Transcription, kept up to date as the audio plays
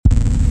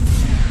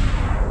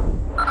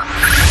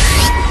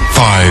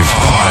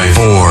Five,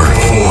 four,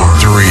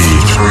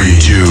 three,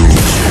 two,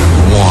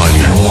 one.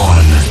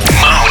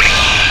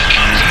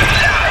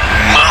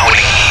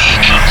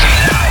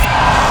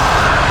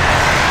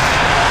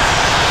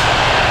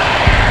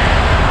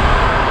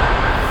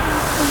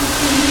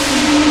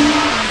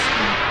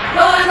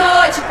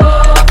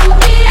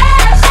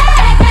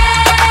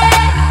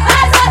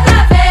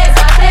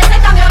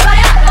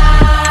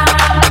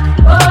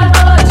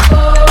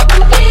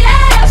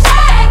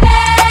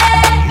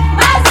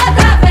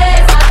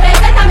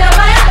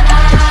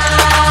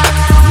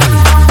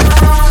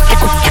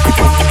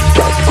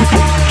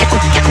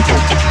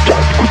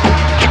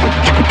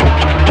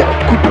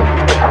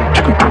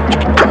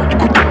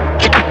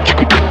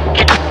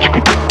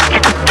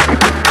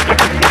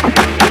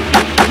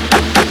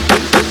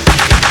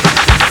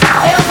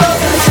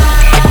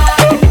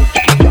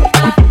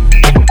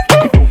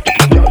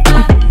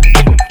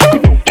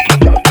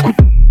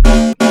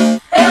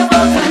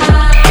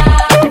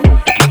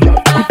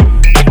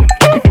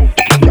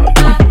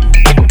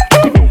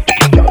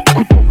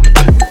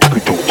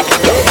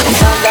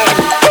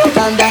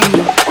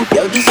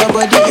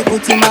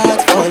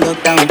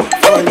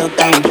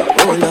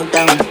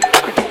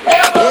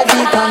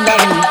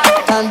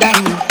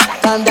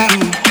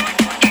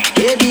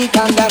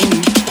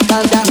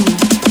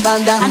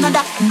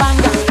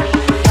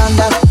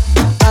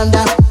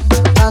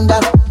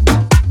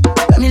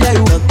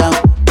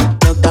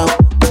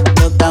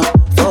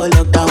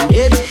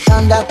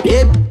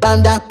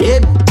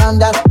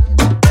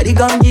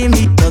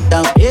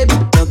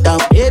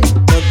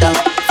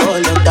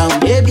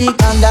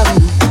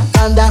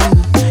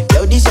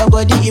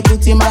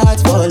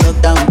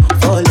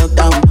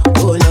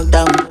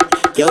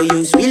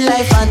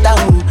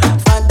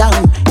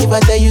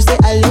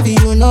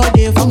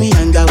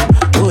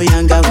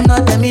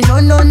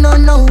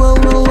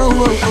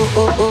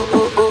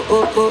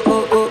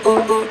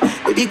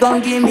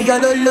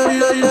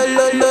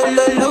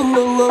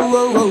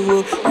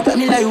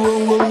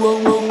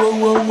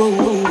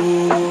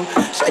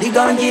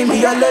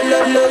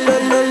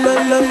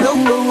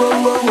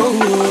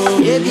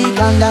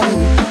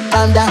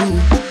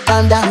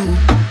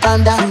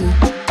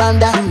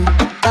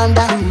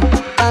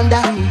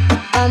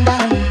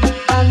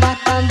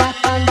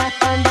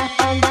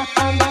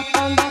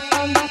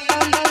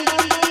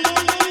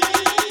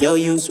 Yo,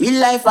 you sweet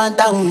life and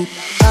down.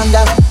 Calm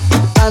down,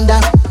 calm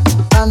down,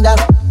 calm down.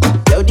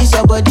 Yo, this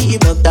your body,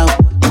 broke down,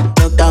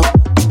 broke down,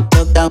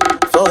 broke down,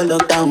 for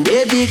lockdown.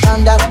 Baby,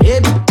 calm down,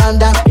 baby, calm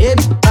down,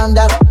 baby, calm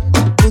down.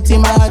 Put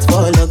in my heart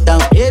for lockdown,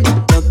 baby,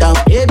 lockdown,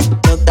 baby,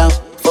 lockdown,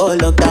 for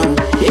lockdown.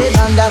 Baby,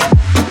 calm down,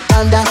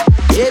 calm down,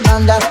 baby,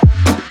 calm down.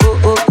 Oh,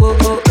 oh, oh,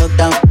 oh,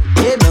 lockdown,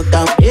 baby,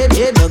 lockdown,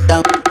 baby,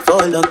 lockdown,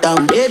 for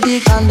lockdown.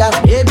 Baby, calm down,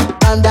 baby,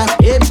 calm down,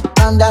 baby,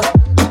 calm down.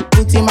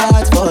 Put in my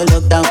heart for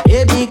lockdown,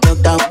 baby,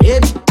 lockdown,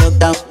 baby,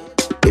 lockdown.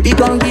 Baby,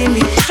 come give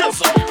me.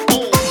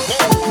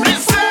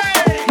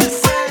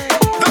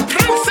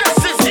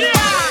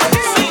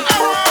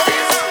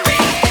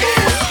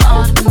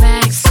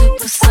 Automatic,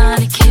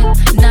 supersonic,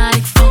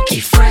 hypnotic, funky,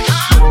 fresh.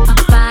 My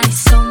body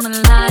so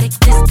melodic,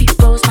 this beat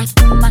goes right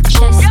through my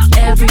chest.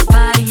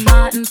 Everybody,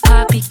 Martin,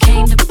 Poppy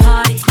came to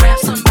party. Grab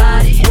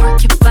somebody,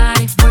 work your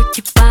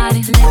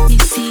body, let me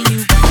see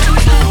you.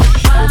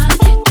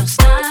 Rock it, don't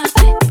stop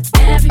it.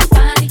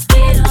 Everybody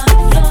get on the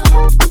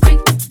floor, bring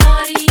the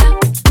party up.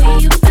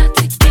 We about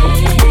to get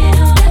it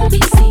on. Let me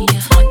see you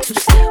 1, 2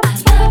 step. I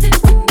love it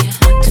when you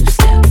 1, 2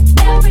 step.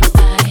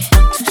 Everybody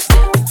 1, 2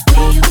 step.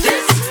 We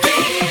about to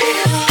get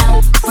it on.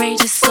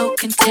 Outrageous, so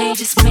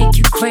contagious, make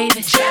you crave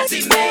it.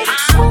 Jazzy made it.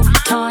 So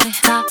retarded,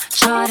 top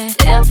charted.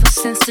 Ever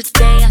since the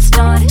day I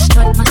started,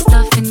 strut my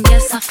stuff and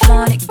yes I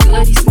flaunt it.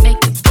 Goodies make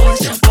the boys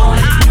jump on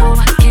it. No,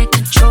 I can't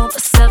control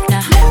myself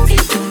now. Let me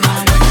do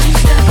my 1, 2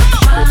 step.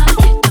 Rock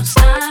it, don't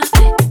stop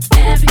it.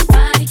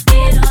 Everybody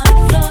get on the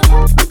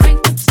floor, bring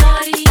the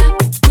party up.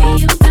 We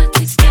about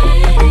to get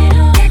it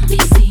on. Let me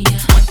see you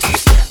 1, 2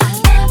 step. I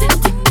love it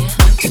when you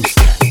 1, 2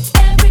 step.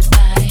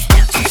 Everybody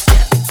 1, 2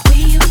 step. We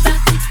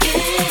about to get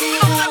it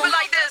on.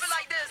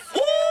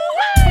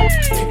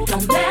 It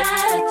don't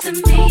matter to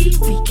me.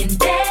 We can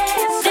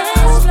dance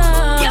slow.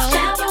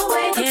 Whichever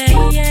way the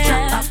beat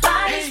drop, our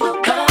bodies will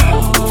go.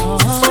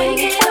 Swing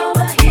it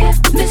over here,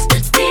 Mr.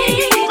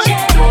 DJ,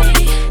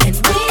 and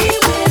we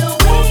will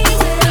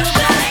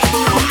shine.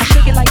 I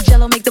shake it like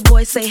Jello, make the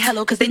boys say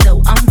hello, cause they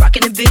know I'm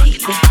rocking the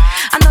beat.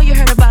 I know you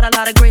heard about a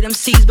lot of great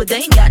MCs, but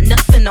they ain't got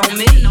nothing on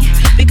me.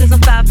 Because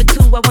I'm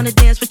 5'2", I wanna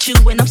dance with you,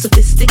 and I'm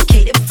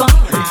sophisticated fun.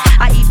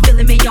 I eat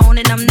filet mignon,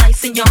 and I'm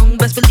nice and young,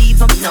 best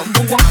believe I'm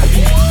number one.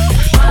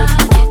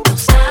 Rock it, don't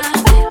stop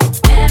it.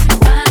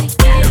 Everybody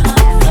get on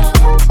the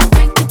floor,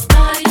 bring the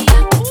party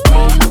up.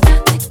 We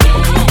about to get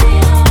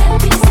it on.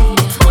 Let me see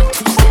you 1,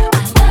 2 step.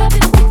 I love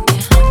it when you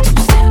 1,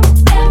 2 step.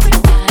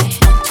 Everybody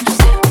 1, 2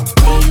 step.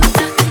 We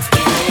about to get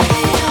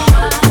it on.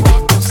 Rock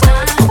it, don't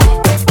stop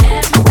it.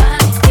 Everybody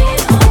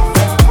get on the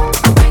floor,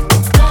 bring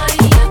the party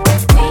up.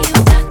 We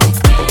about to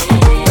get it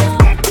on.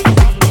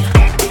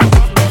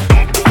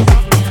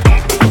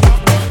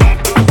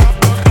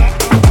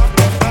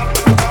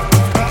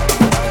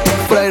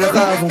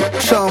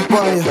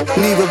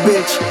 nieuwe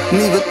bitch,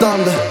 nieuwe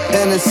tanden,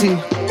 NSC.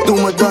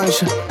 Doe mijn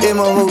dansje, in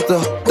mijn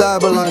hotel, daar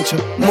beland je.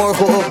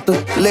 Morgenochtend,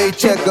 late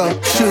check-out,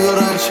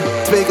 sugarantje.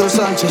 2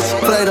 croissantjes,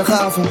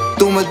 vrijdagavond,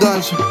 doe mijn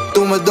dansje.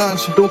 Doe mijn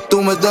dansje,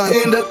 doe mijn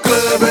dansje. In de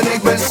club en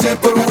ik ben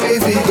super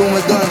wavy. Doe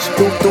mijn dansje,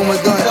 doe mijn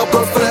dansje.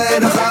 Elke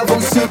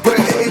vrijdagavond super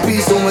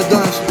episch. Doe mijn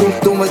dansje,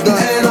 doe mijn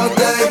dansje. En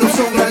altijd op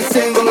zoek naar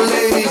single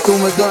ladies. Doe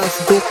mijn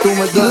dansje, doe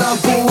mijn dansje. La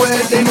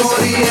Pouette,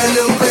 Nori en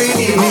Lil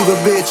Baby. Nieuwe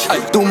bitch,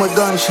 doe mijn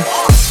dansje.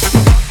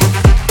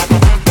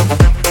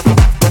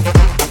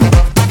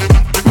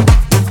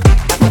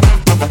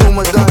 Doe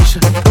mijn dansje,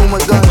 doe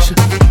mijn dansje.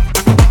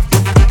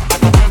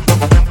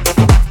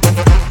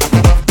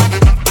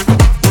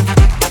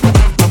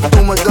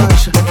 Doe mijn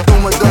dansje, doe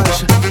mijn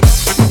dansje.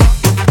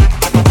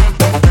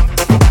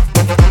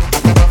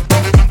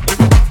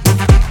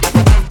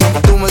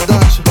 Doe mijn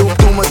dansje,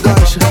 doe mijn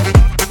dansje.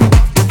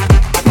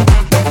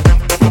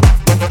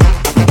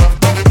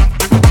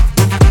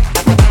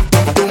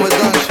 Doe mijn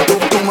dansje,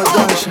 doe mijn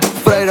dansje.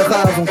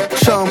 Vrijdagavond,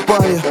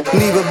 champagne,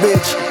 nieuwe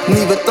bitch,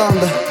 nieuwe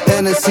tanden,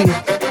 NSC.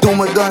 Doe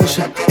mijn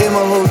dansje, in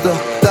mijn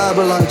hotel, daar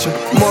beland je.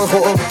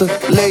 Morgenochtend,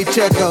 late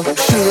check-out,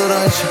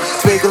 sugarantje.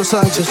 2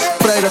 croissantjes,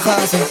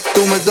 vrijdagavond,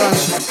 doe mijn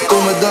dansje.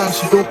 Doe mijn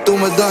dansje, doe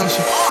mijn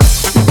dansje.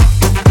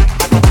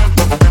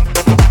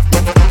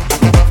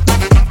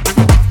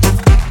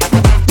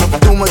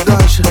 Doe mijn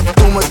dansje,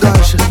 doe mijn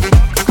dansje.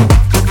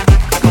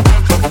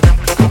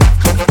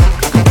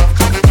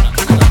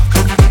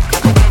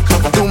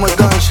 Doe mijn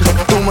dansje,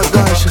 doe mijn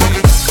dansje.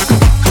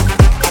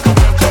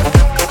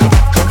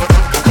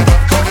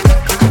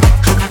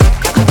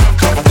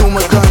 Doe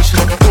mijn dansje,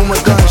 doe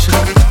mijn dansje.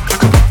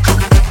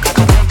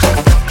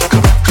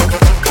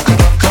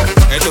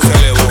 Esto se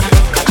elevó.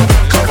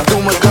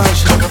 Doe mijn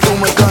dansje, doe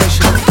mijn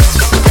dansje.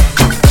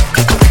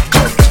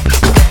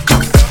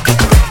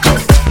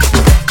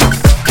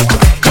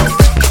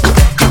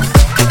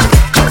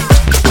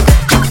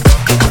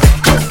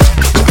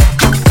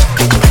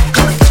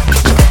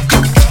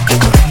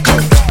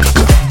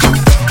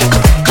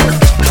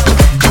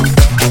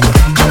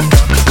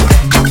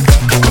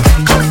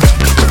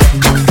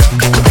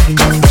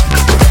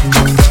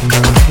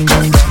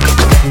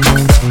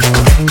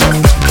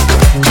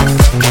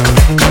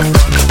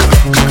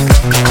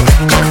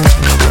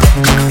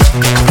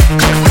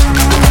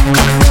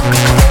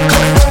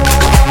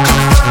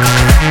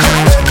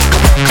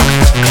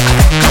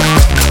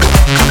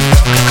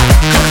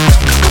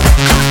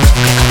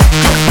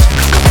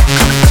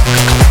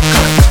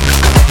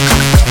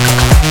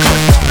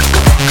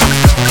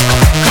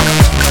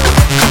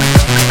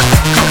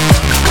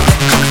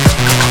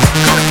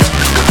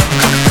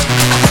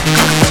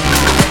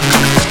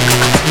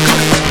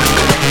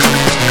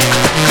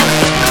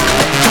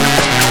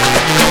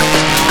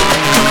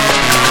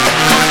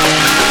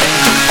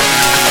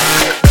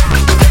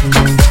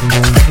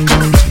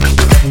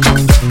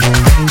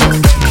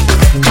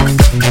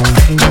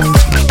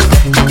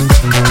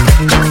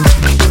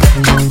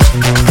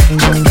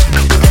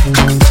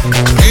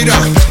 Mira.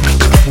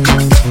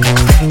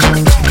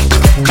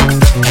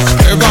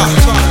 Epa.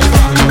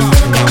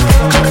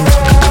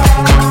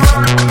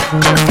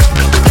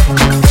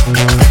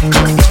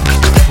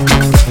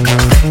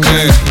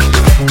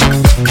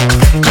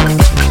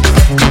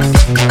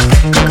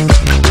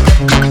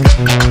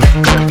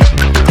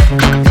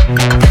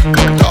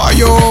 Estaba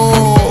yo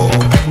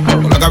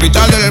por la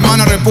capital de la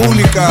hermana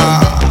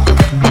República,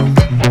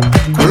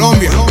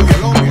 Colombia,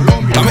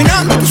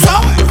 caminando, tú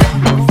sabes.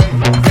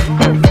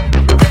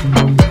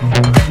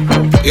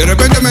 Y de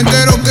repente me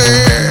entero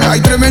que hay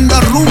tremenda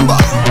rumba,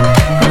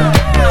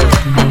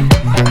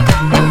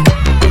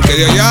 que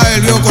de allá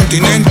del viejo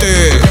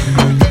continente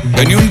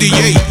venía un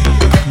DJ,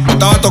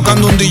 estaba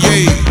tocando un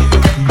DJ,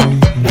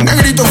 un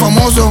negrito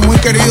famoso, muy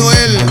querido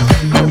él,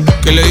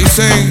 que le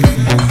dicen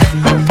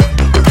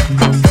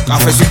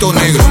Cafecito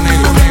Negro.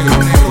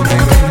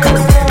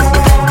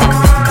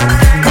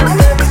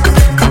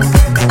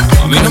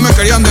 A mí no me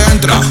querían de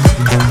entrar,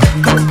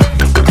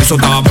 eso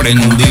estaba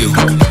prendido.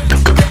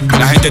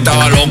 La gente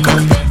estaba loca.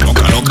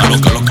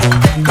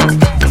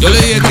 Yo le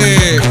dije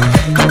que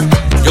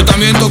yo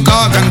también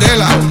tocaba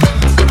candela,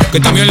 que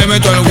también le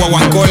meto el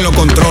guaguancó en los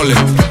controles.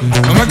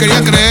 No me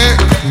quería creer.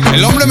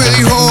 El hombre me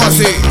dijo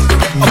así: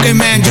 okay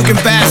man, you can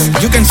pass,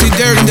 you can sit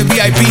there in the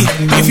VIP.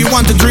 If you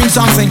want to drink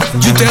something,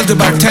 you tell the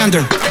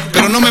bartender.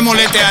 Pero no me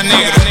moleste a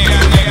negro.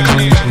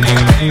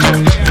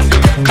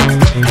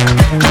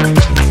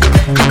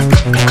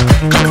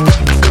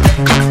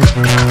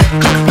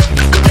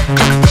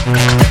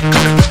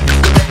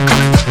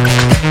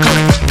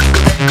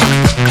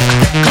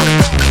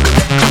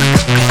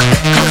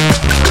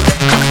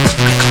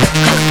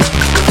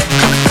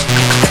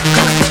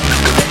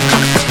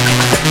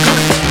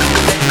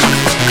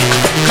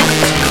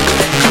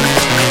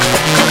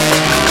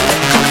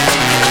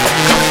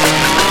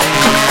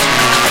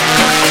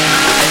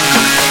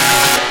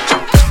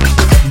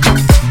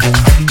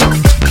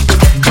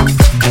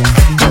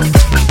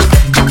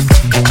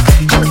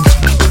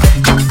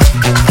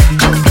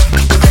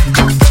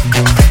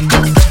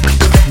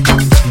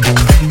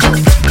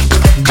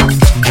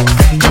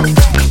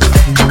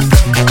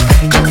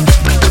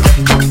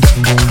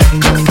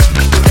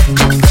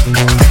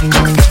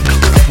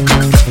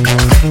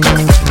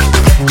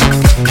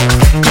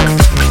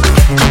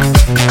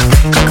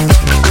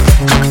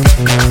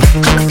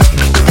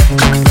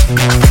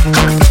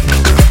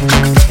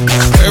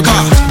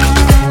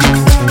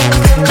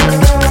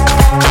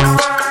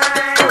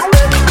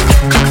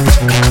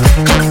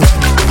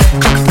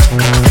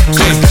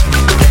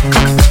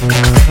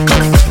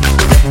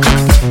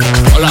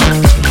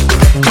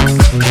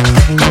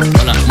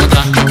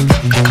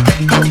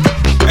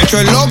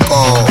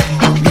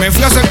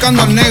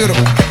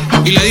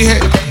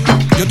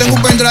 tengo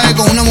un pendrive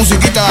con una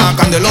musiquita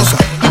candelosa.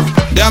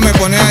 Déjame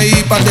poner ahí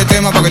un par de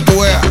temas para que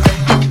tú veas.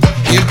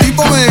 Y el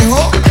tipo me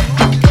dejó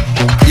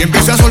y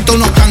empecé a soltar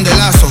unos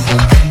candelazos.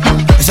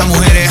 Esa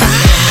mujer es...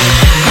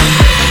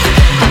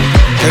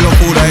 Qué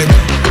locura esto.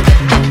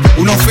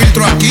 Unos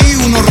filtros aquí,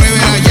 unos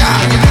rever allá.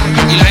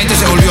 Y la gente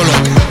se volvió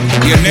loca.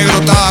 Y el negro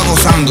estaba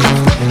gozando.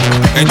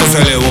 Esto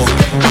se elevó.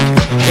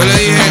 Yo le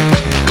dije: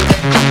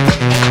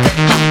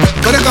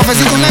 ¿tú eres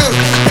cafecito negro?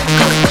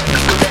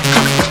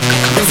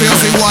 Yo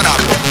soy guarapo.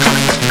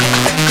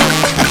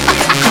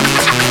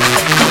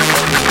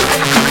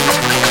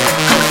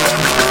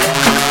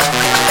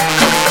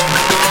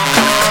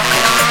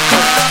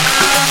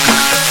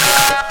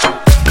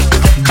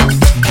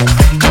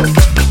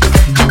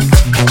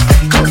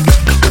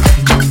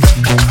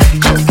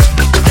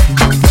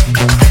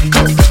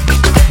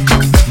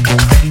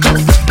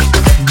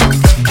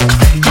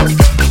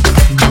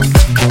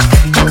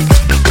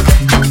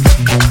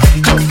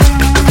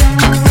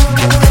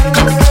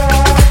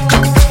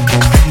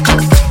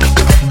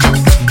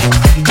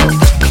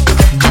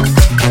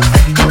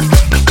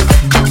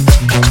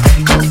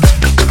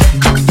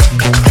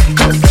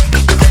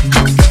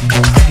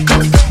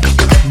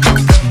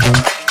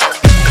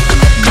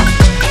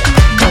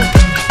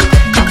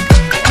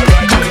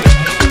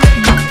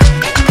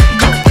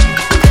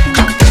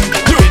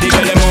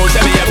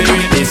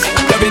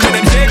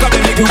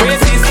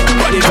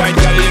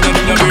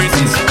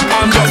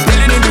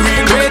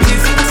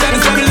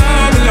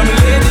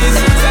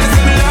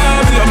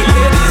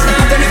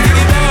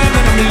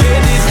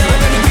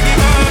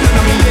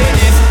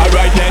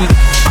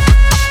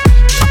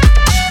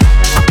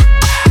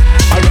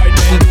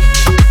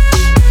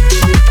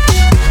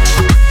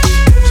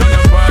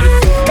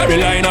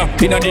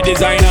 Inna the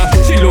designer,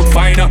 she look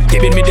finer,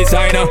 giving me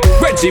designer.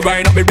 When she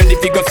wind up, be ready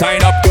to go sign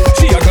up.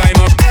 She a climb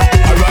up.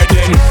 Alright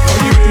then, on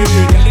the way,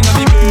 girl inna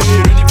me bed,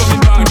 ready for me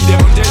party,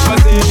 them on just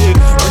passing.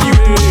 On the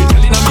way,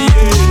 girl inna me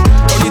head,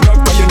 turn it up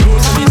 'cause you know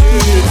some it.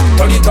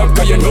 Turn it up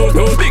 'cause you know,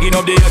 bigging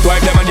up the hot wife,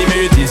 them and the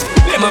mateys.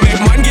 Them a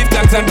make man give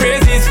thanks and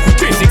praises.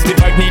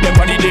 365 need them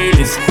on the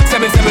dailies.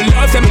 7 love me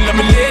ladies. 7 love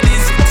me ladies.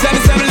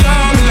 7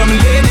 love me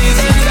ladies.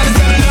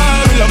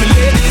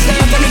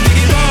 Let me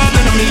dig it on,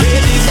 and me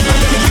ladies.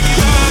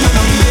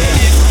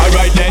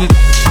 Alright then.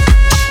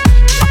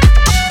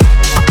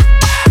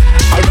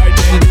 Alright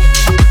then.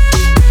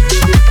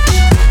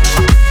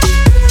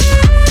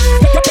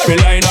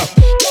 Carolina,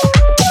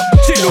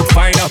 she look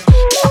finer.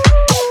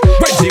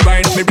 When she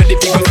wind up, me ready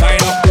to go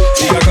sign up.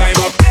 She a climb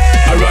up.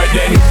 Alright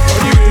then. On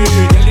the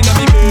way, girl inna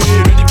me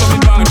bed, ready for me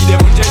party, them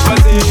on just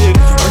passing.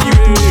 On the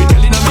way,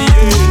 girl inna me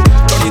head,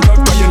 turn it up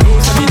 'cause you know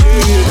some it.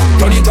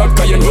 Turn it up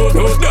 'cause you know.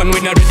 Done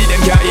when I ready,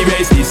 them can't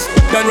erase this.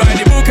 Done write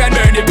the book and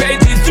burn the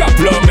pages. Drop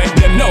low, make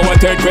them know what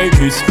third grade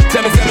is.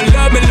 7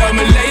 love me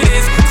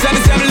ladies. 7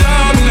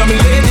 love me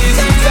ladies.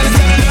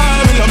 7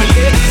 love me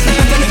ladies.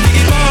 Let me dig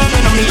it on,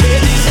 and me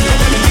ladies.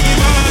 Let me dig it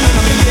on,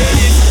 and me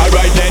ladies.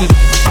 Alright then.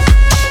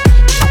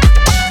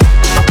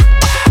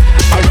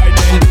 Alright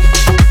then.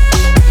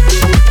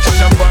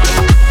 Shut up, boy.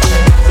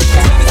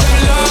 7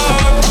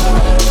 love,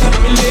 and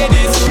me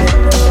ladies.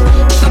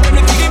 Let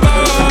me dig it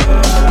on,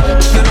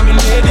 and me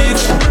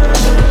ladies.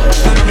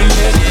 And me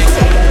ladies.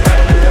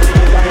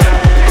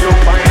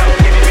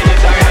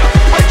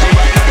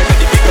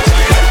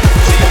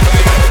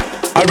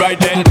 Alright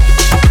then.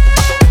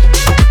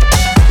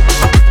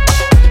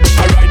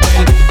 Alright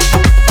then.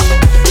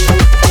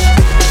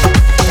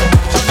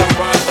 Shut up,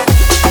 boy. Alright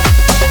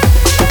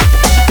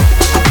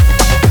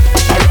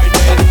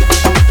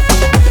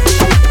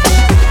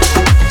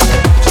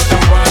then. Shut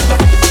up, boy.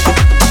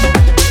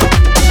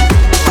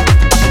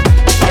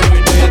 Alright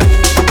then.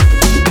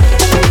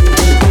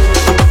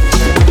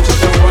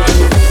 Shut up, boy. Alright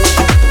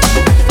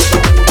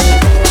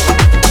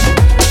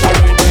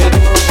then.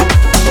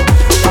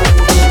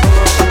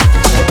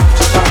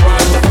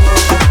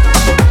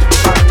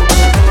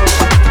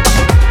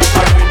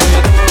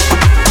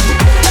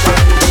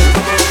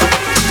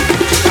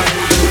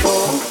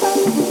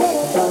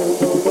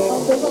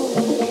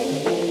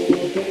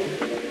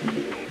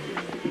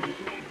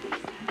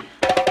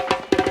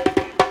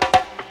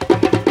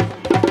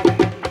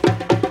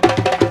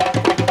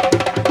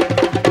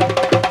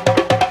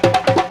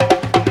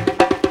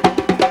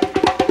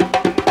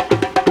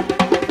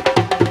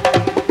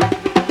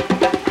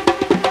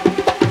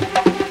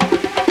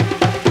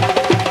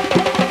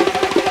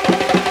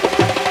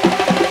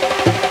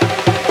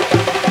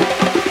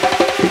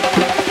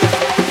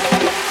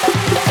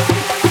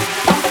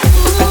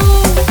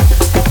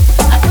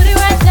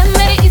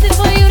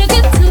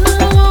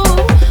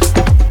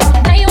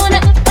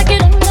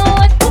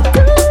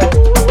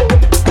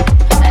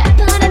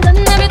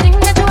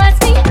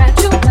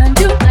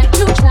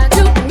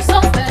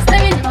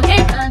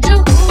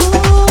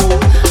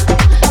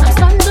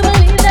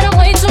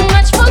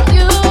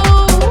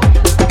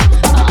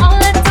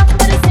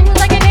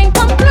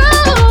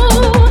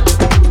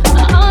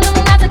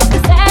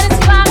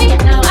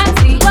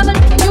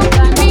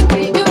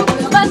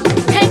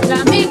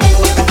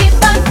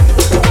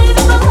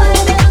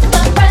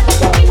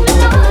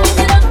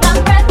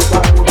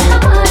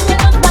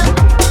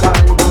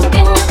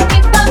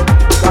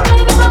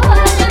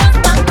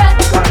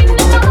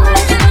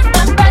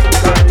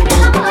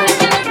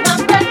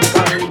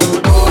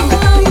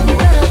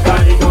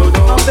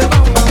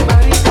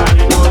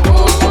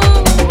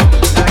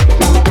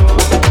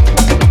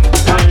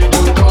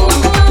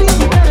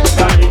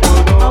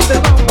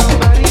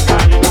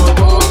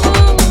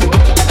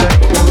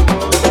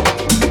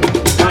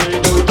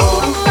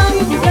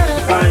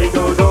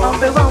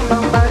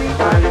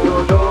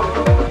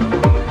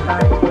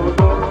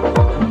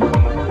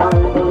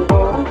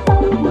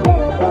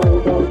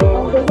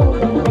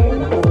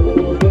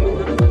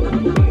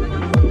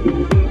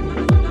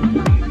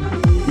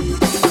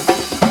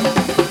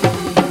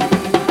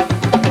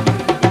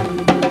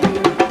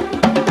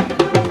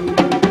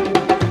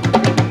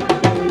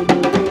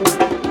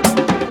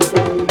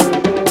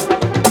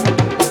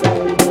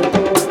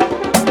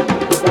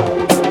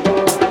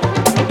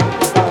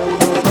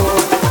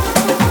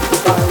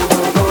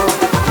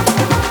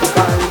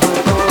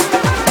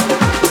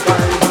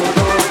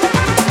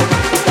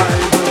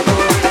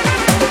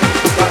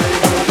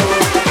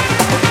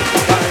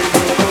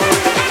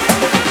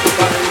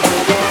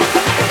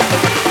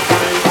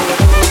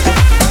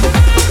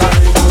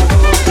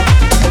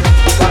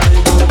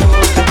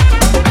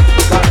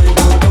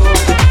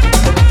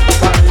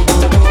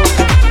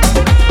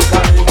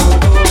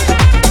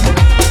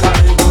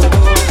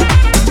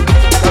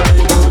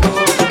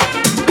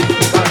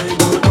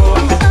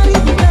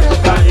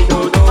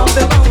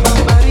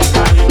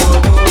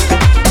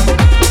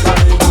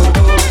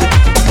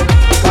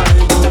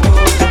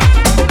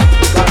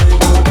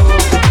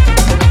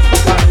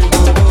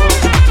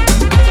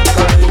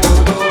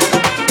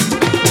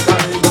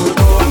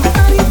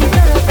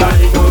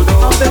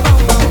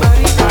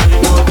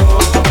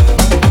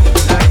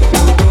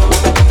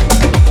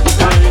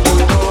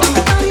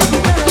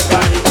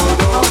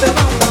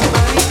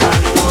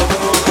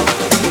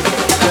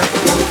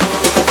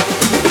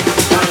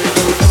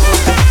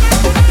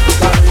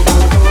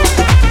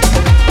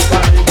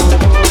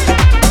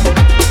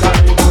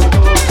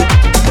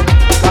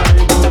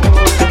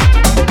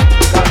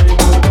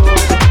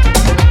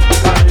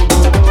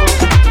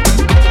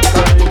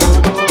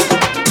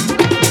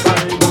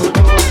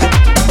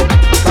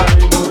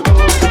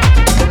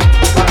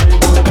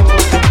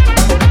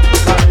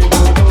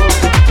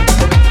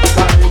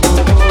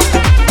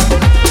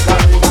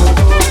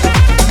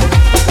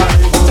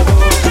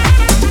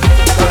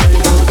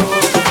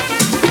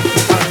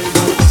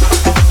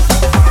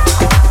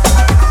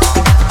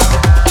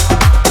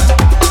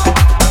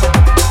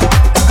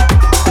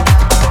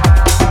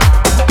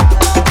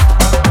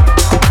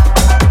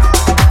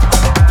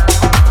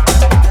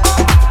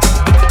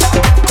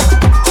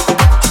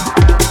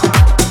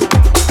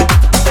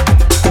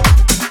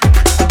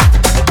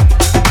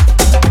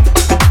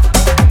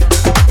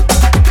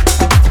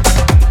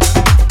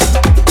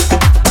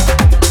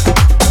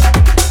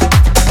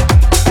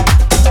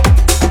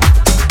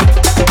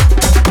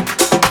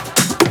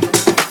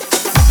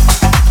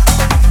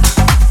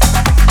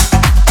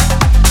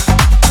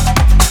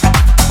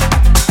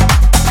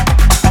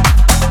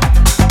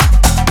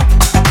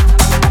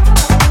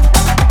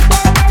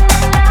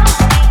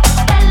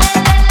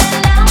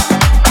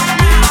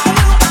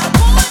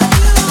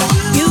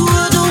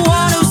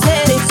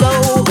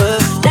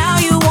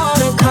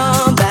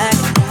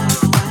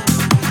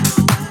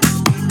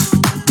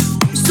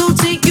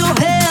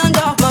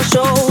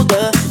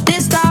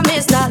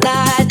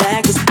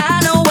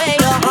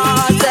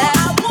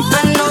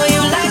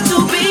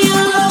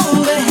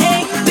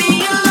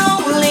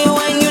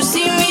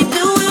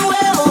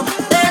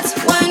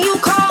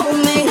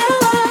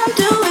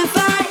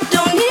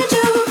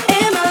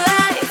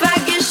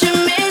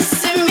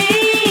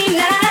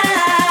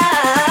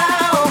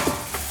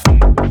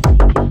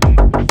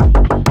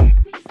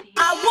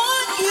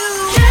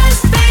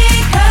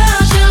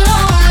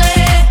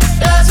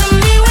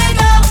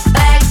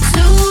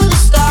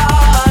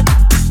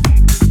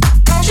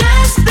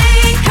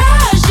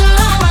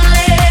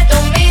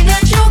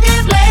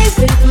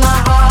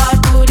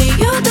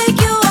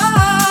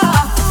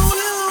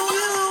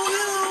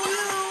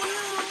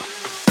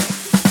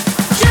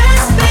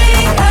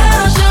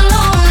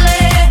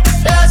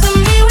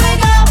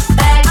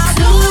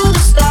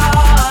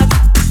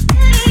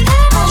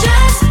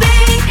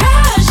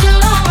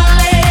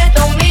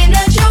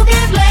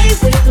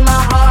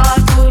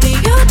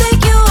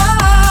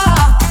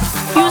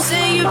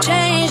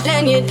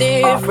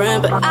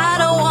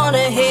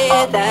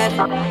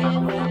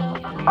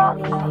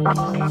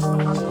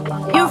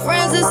 Your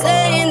friends are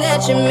saying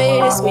that you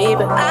miss me,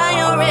 but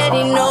I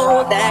already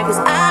know that, 'cause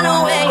I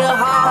know where your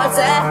heart's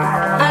at.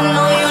 I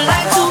know you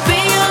like to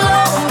be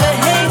alone, but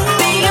hey,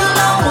 being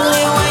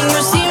lonely when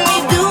you see me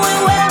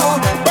doing well,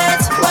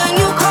 that's when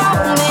you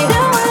call me.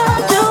 Now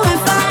I'm doing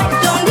fine,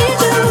 don't need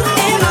you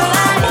in my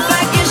life.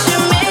 I guess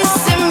you're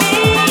missing me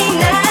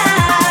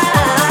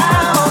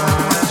now.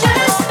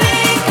 Just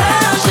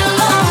because you're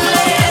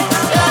lonely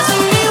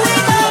doesn't mean we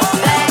go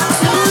back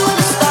to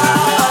the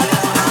start.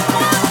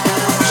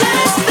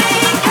 Just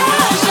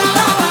because you're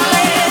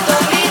lonely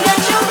don't mean that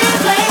you can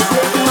play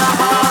with my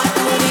heart.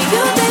 Who do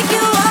you think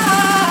you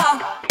are?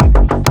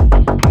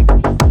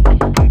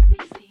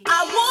 I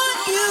want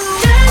you.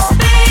 Just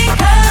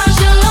because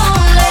you're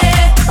lonely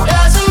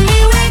doesn't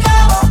mean we go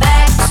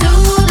back to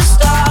the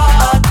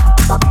start.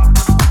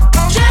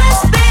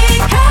 Just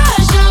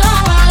because you're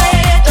lonely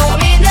don't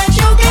mean that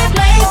you can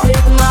play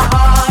with my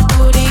heart.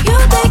 Who do you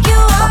think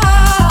you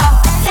are?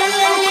 La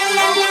la la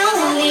la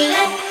lonely,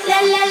 la la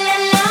la la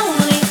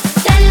lonely,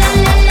 la la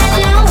la la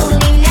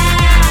lonely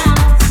now.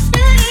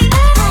 La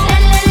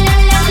la la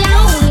la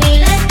lonely,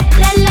 la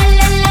la la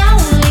la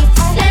lonely,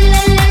 la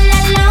la la la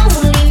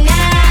lonely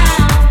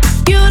now.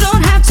 You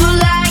don't have to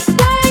lie.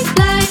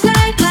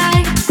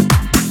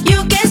 You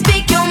can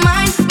speak your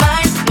mind.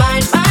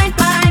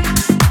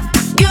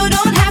 You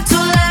don't have to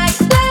lie.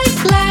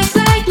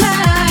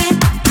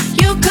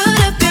 You could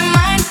have been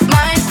mine.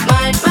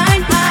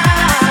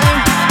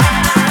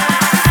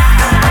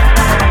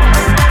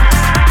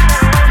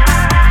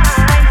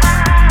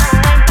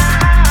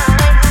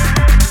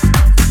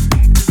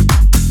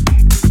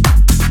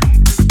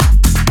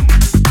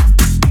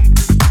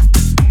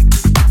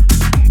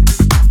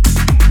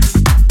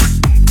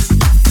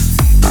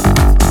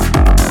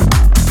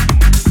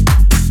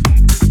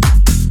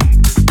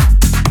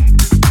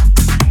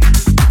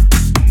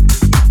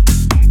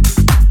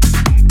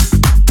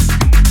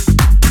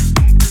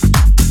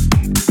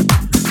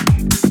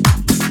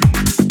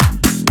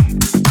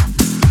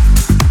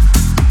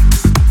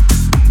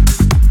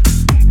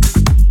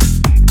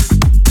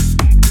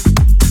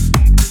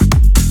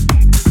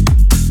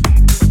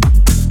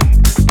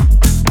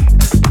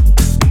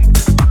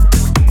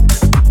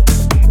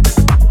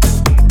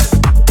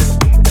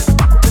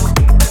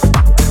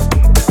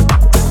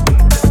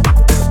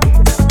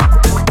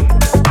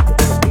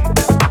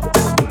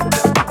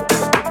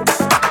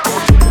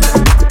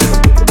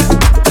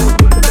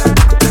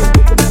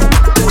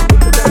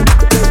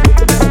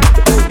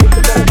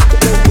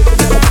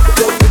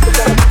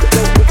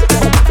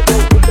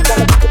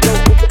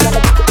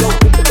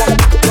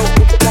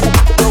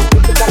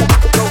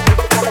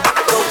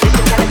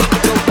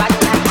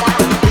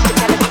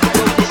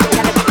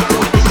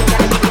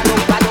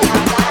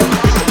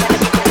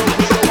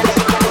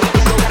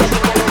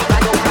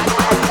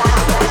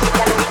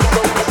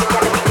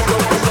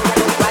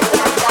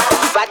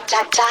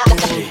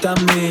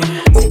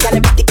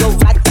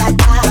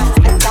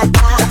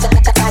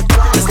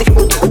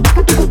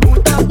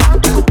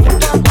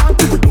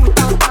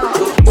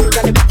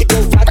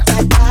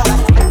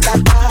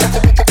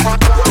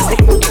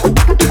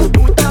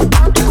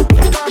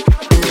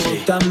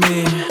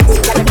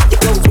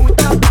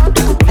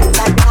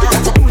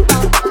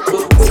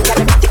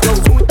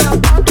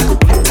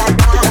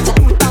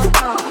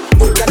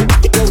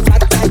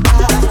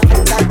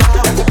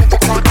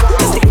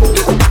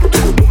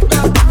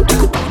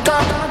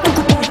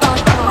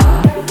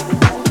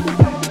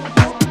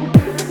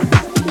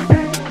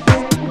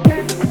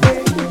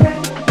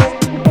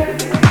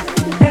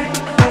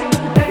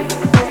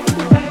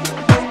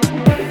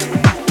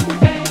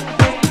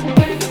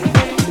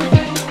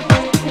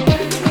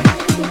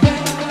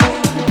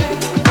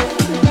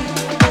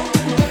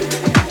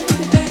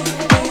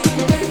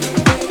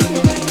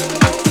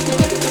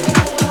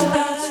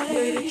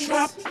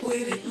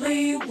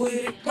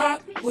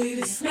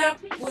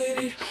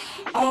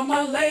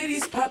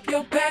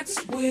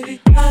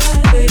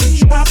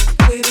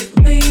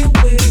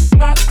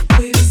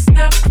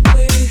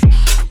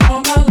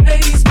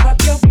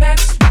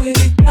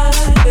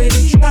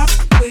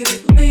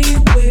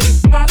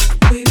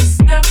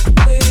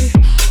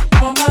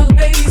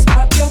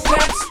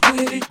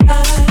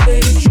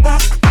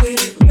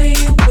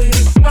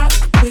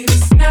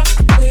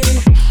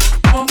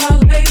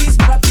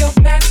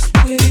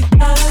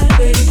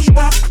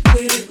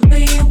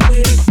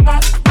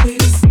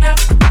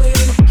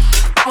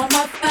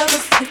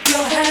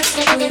 Your head.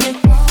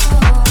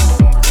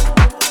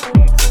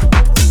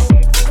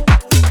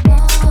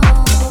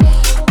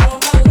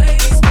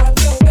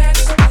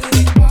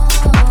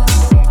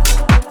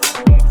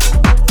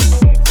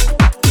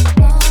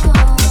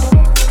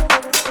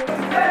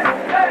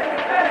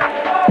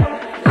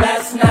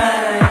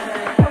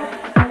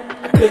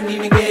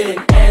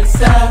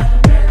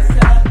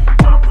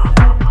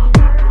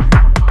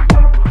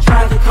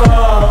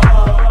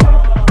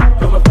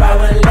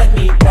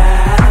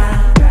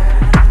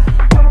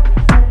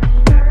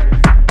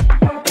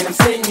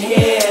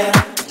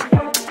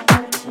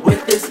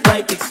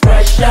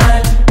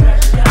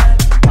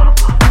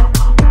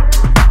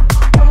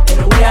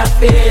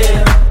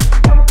 feel.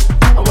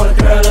 I wanna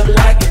curl up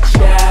like a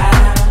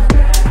child.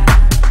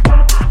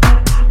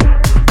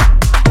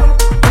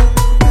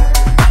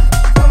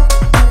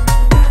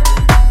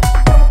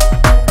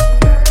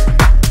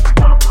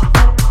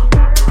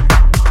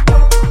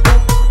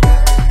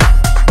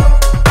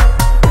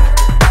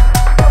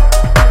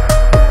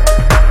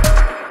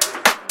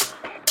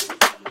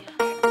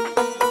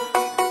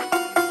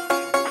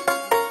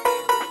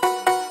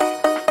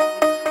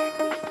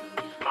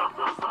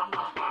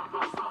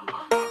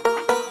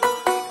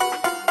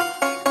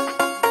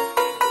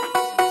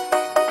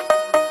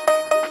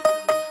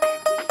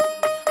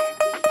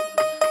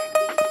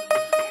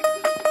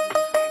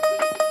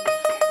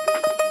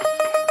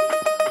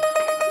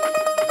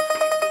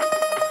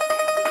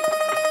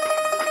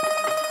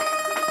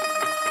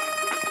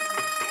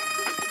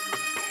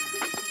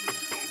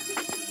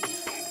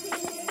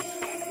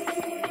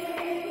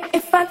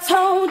 If I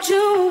told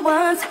you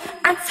once,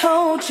 I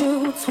told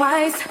you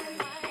twice.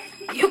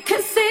 You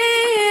can see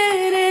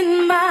it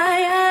in my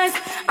eyes.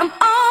 I'm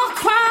all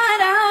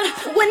cried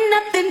out with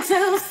nothing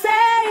to say.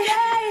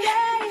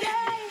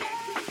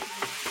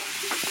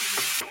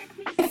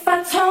 If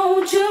I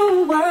told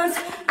you once,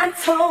 I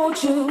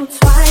told you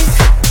twice.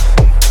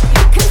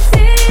 You can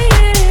see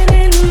it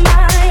in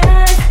my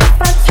eyes.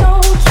 If I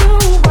told you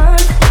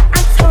once,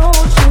 I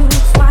told you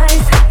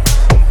twice.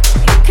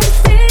 You can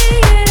see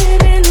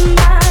it in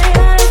my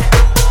eyes.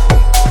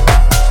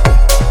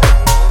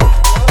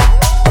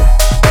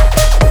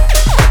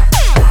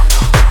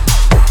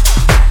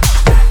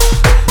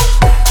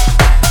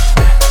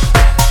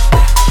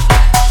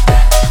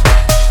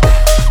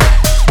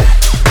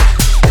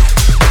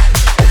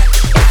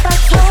 If I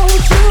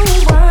told you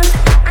once,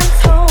 I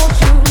told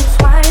you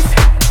twice.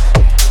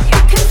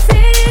 You can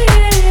see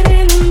it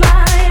in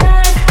my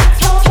eyes.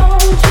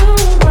 Told you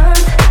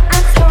once, I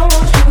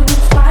told you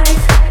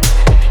twice.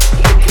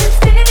 You can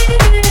see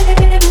it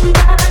in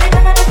my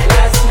eyes.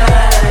 Last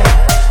night,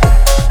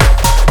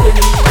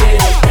 didn't get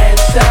an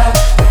answer.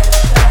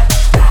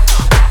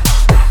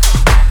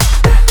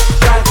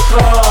 Tried to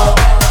call,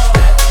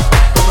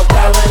 but my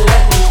power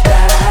let me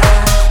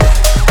down.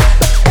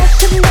 That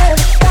should never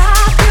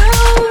stop you.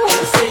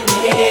 I'm sitting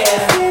here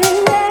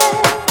Sitting there,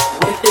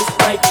 with this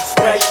blank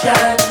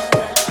expression.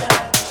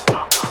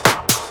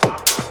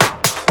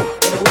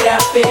 And the way I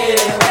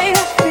feel, way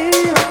I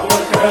feel. I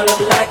wanna curl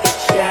up like a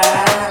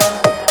child.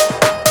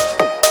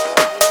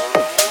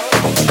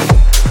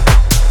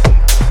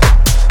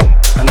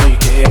 I know you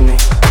can hear me.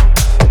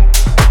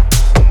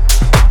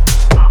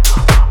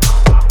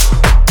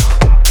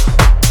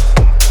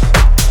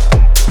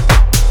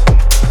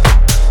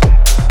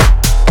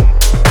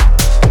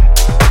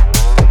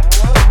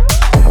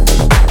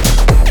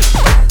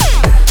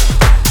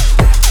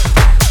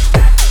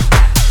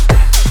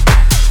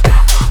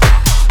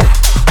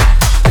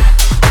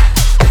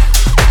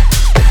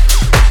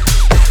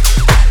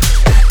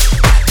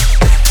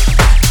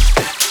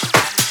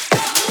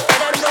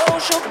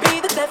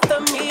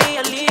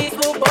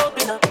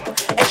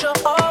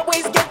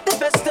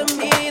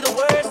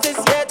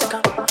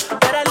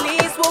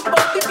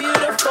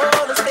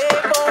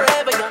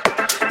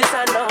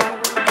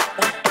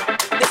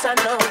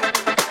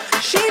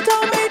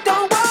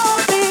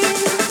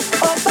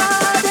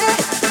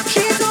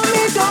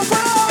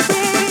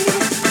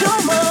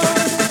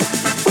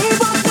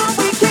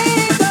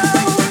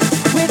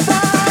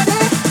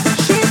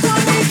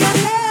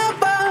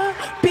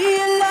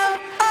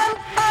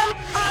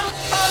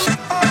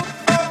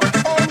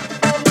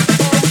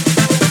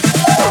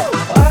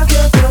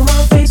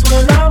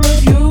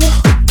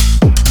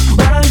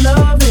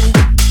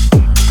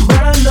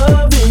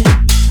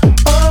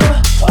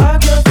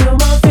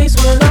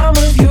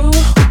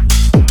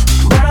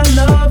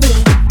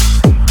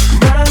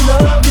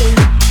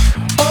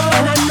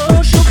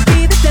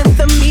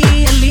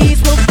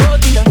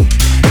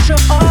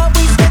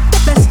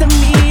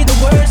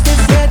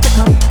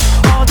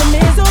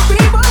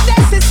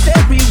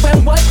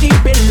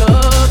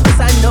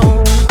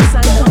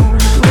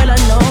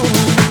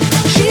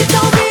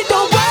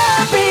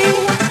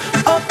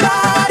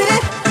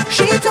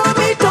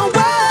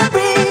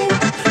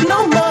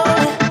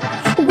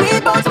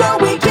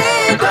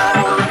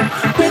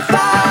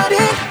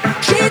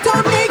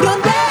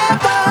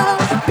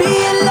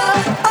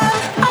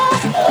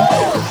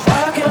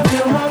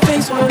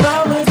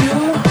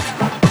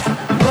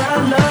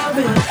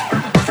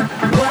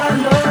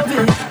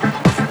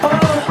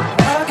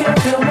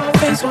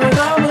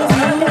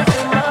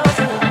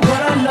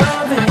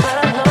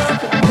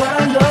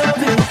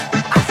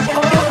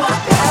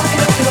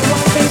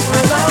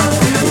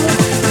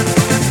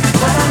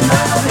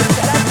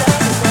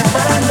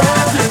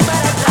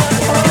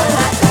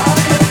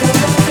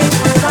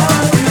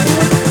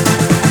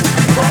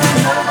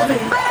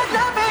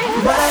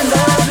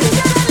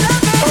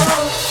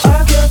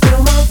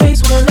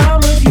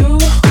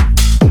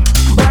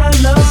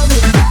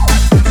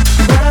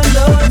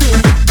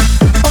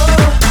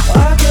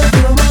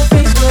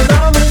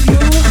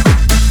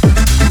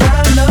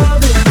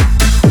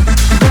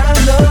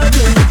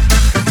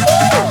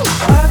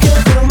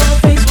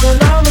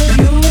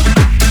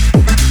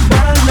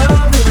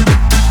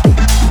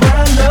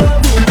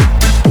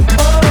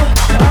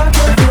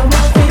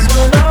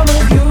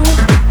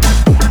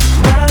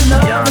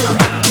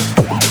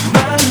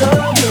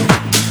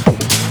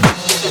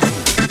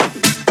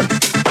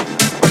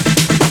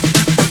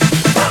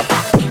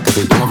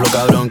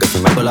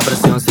 meto la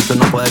presión, si tú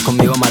no puedes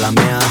conmigo, mala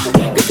mía.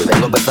 Que si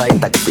vengo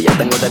pesadita, que si ya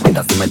tengo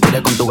tetita, si me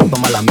tires con tu gato,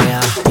 mala mía.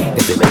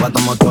 Que si vengo a tu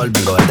motor,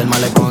 vengo desde el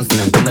malecón, si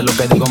no entiendes lo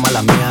que digo,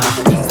 mala mía.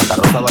 Santa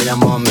Rosa,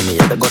 Bayamón, mi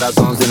niña de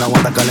corazón, si no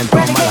aguanta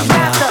calentón, mala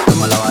mía.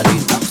 Toma la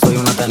varita, soy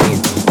una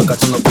tenista, estoy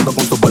cachando puto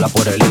con tu bola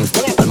por el Insta.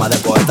 Alma de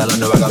poeta, la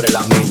nueva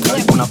Gabriela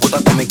Mistral. Una puta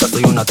cómica,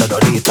 soy una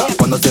terrorista.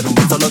 Cuando cierro un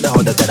visto, los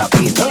dejo de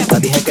terapista. Te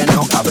dije que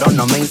no, cabrón,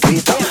 no me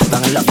insista.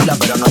 Están en la fila,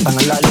 pero no están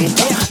en la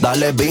lista.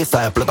 Dale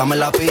visa, explótame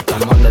la pista.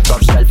 I'm on the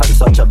top shelf, I'm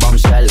such a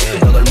bombshell.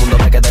 Todo el mundo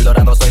ve que del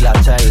dorado soy la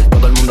shell.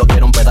 Todo el mundo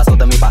quiere un pedazo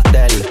de mi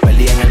pastel.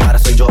 Perdí en el mar,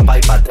 soy yo, pa'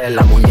 y pastel.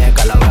 La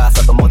muñeca, la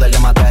brasa, tomo del de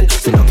Mattel.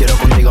 Si no quiero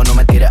contigo, no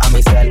me tires a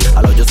mi cel.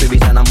 A lo yo soy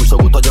villana, mucho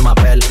gusto, yo me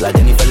apel. La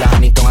Jennifer, la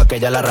Aniston,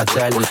 aquella, la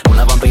Rachel.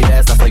 Una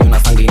vampiresa, soy una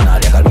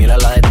sanguinaria. Carmila,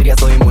 la de Tria,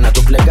 soy inmune a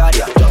tu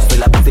plegaria. Yo soy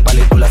la principal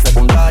y tú la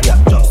secundaria.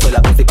 Yo soy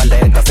la principal de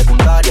esta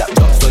secundaria.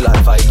 Yo soy la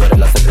jefa y tú eres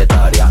la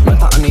secretaria. No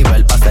estás a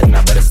nivel para ser mi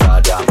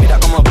adversaria. Mira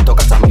cómo visto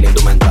cachar mi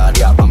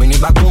indumentaria. Pa' mí ni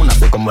vacuna,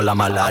 soy como la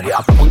malaria.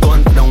 A punto de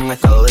entrar en un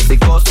estado de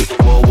psicosis.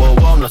 Wow, wow,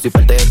 wow, no soy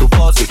parte de tu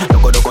fosi.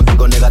 No corro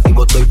contigo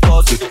negativo, estoy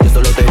fosi. Yo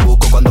solo te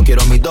busco cuando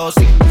quiero mi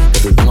dosis. Que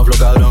si tengo flow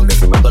cabrón, que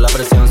si meto la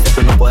presión, si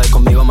tú no puedes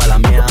conmigo, mala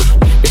mía.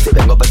 Que si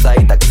vengo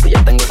pesadita, que si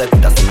ya tengo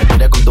tetita, si me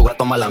tires con tu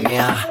gato, mala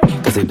mía.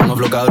 Que si tengo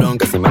flow cabrón,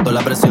 que si meto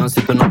la presión,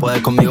 si tú no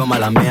puedes conmigo,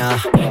 mala mía.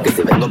 Que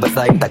si vengo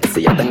pesadita, que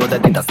si ya tengo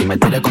tetita, si me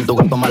tires con tu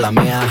gato, mala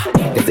mía.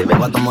 Que si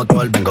vengo a tu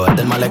motor, vengo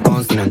desde el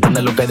malecón, si no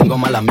entiendes lo que digo,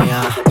 mala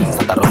mía.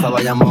 Santa Rosa,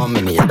 Bayamón,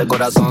 mi niña de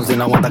corazón, si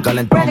no aguanta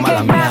calentón,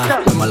 mala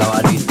mía. Toma la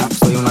varita,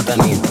 soy una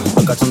tenista,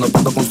 estoy cachando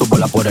puto con tu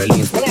bola por el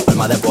Insta.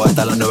 Alma de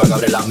poeta, la nueva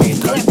Gabriela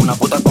Mistral. Una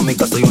puta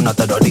cómica, soy una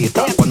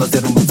terrorista. Cuando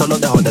cierro un visto, los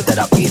dejo de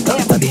terapista.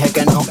 Te dije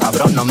que no,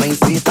 cabrón, no me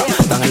insista.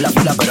 Están en la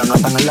fila, pero no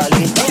están en la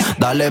lista.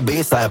 Dale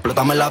visa,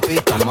 explótame la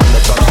pista. I'm on the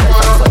top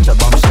shelf, I'm such a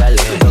bombshell.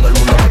 Todo el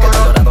mundo ve que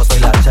del dorado soy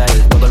la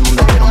shell. Todo el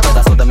mundo quiere un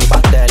pedazo de mi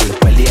pastel.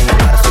 Perdí en el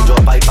mar, soy yo,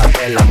 pa' y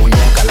pastel. La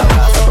muñeca, la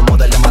brasa, tomo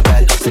del de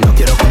Mattel. Si no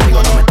quiero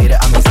contigo, no me tires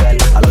a mi cel.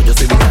 A lo yo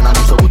soy villana,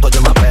 mucho gusto,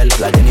 yo me apel.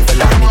 La Jennifer,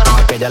 la Aniston,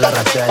 aquella, la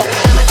Rachel.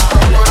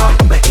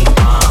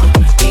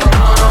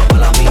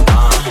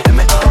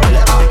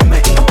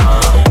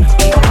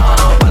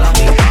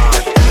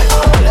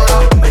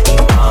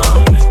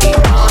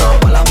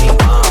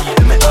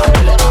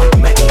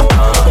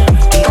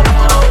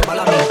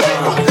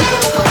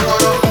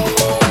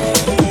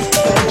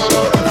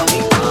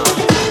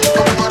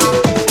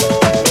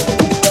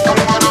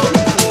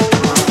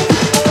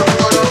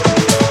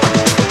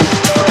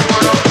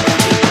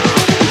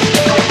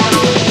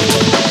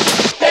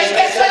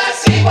 Empezó la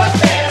cigua.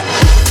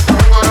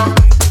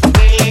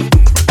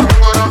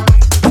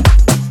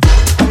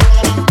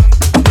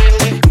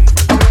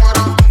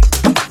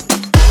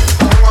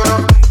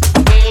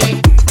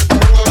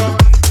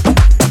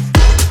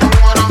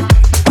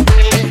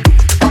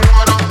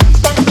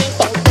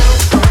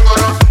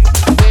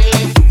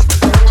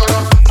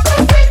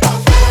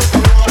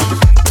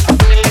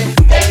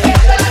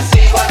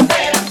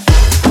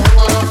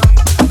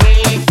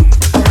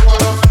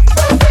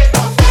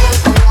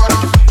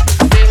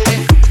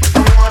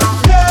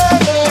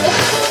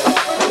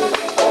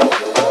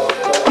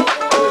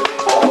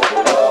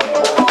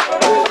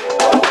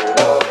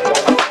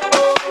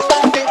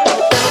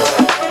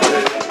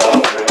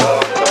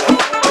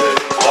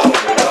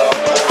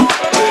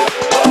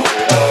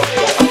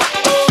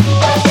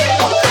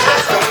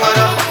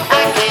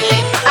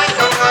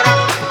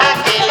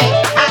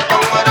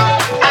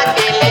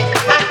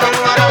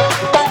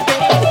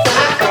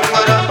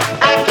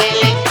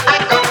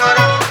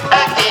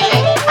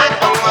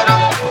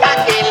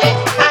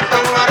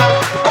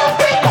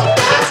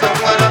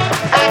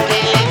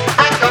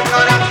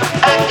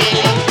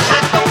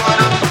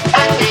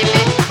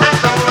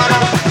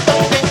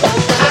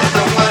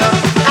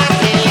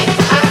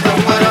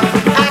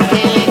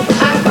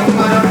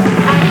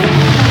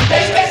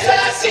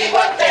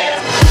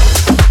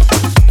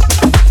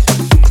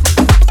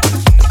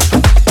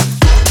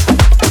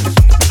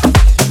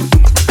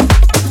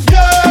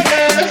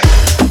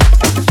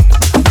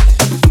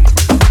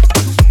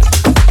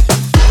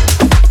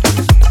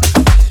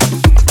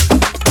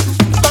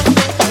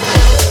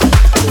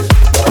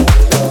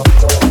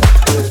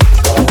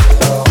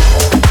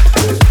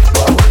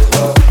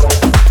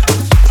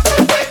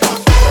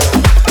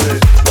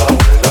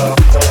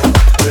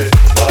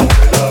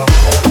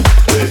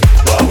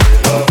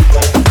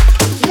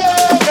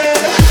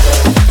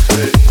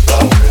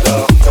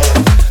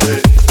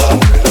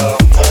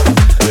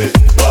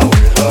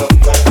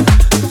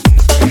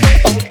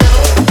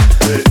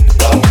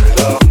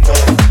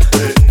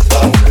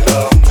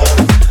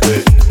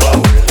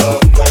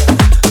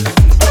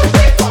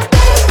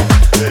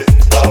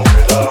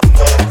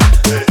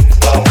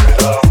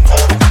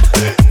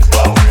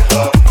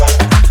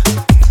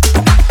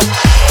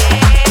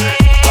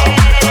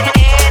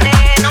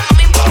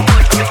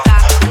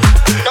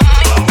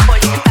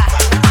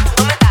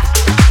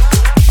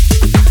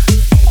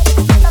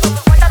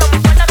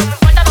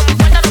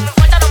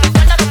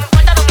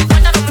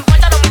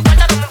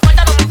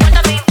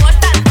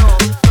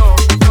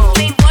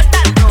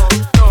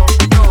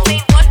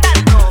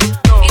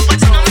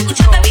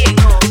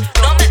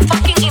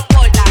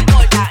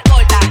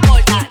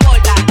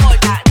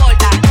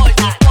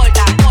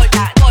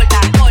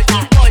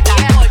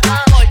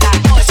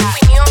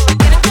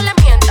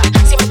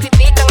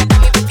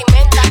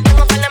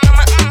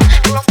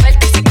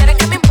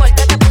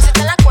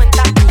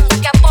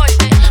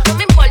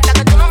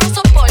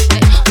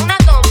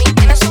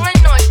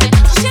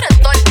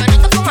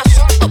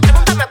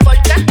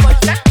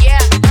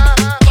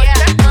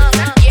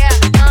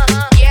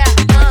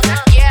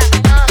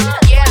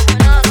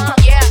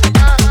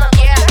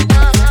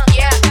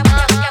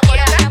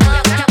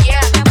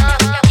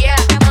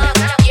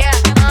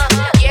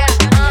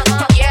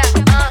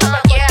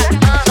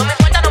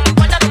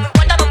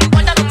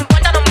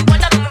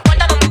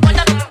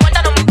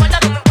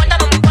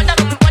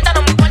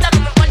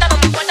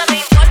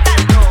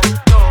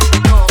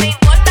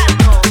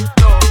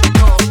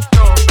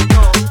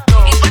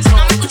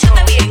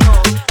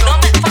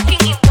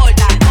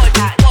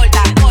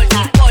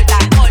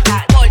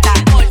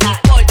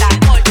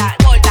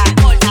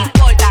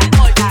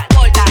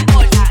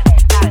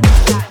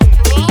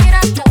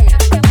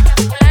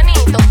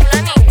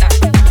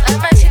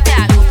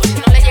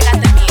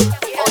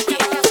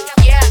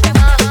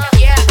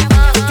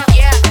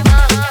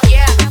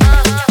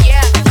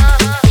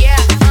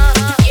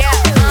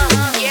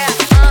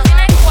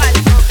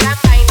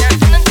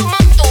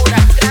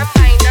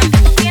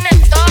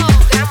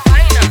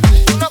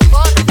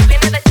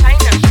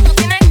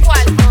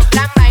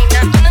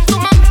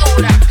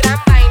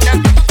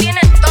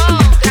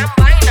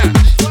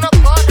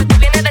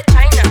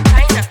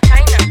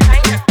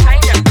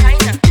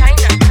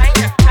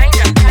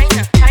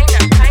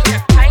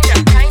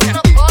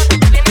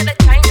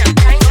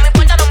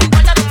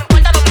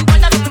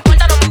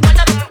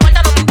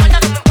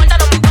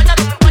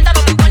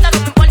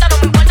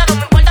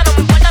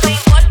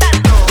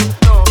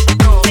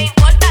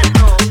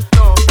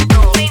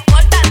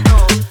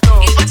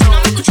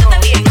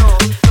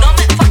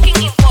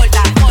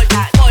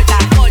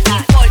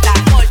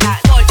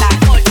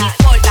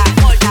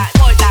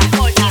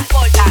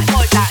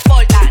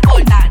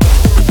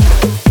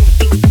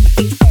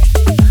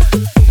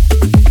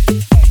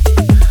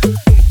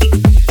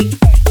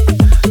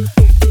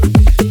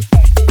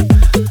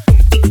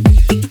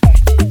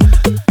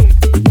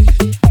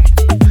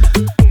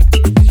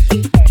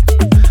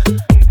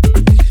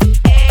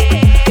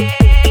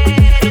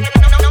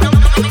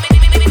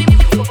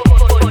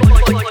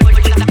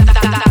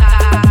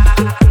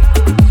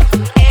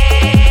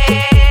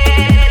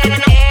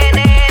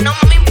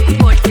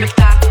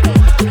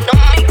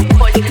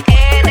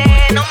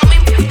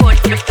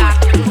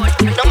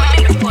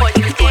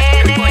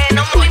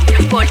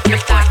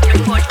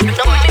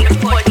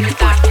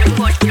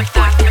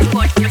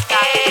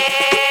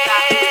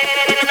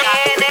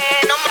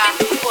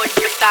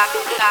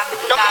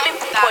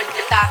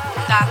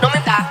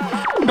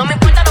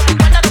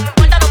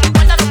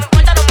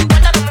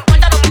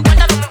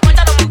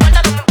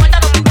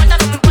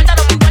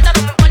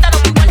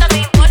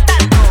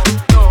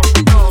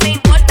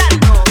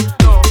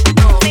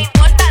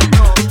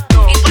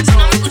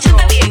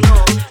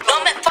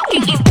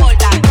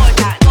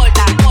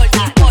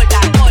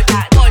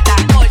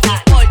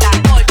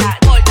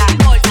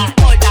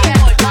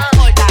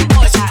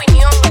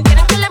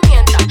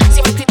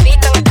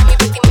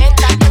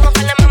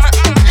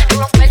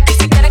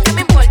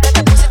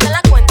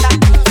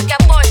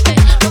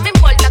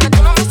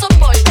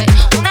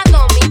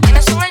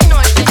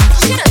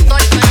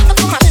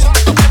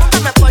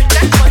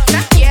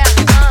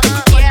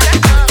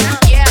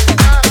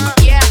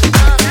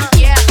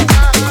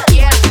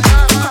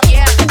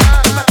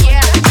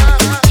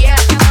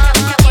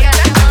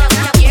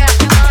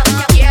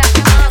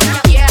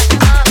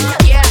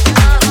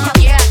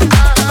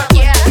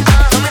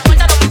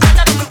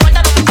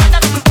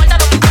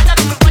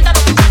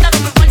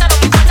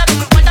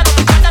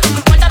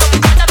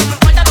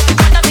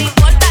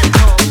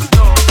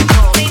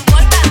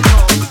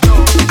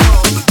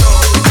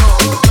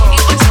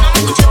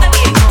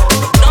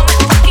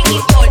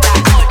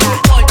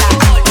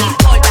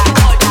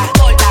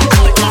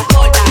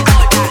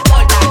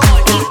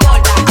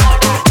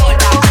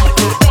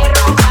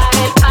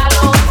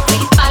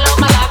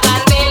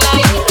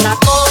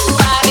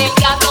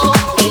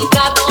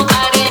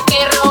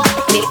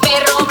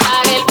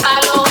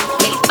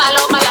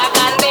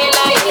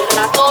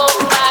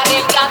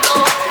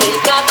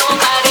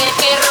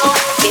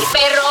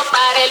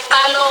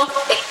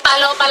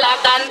 palo pa' la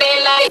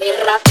candela y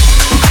rap.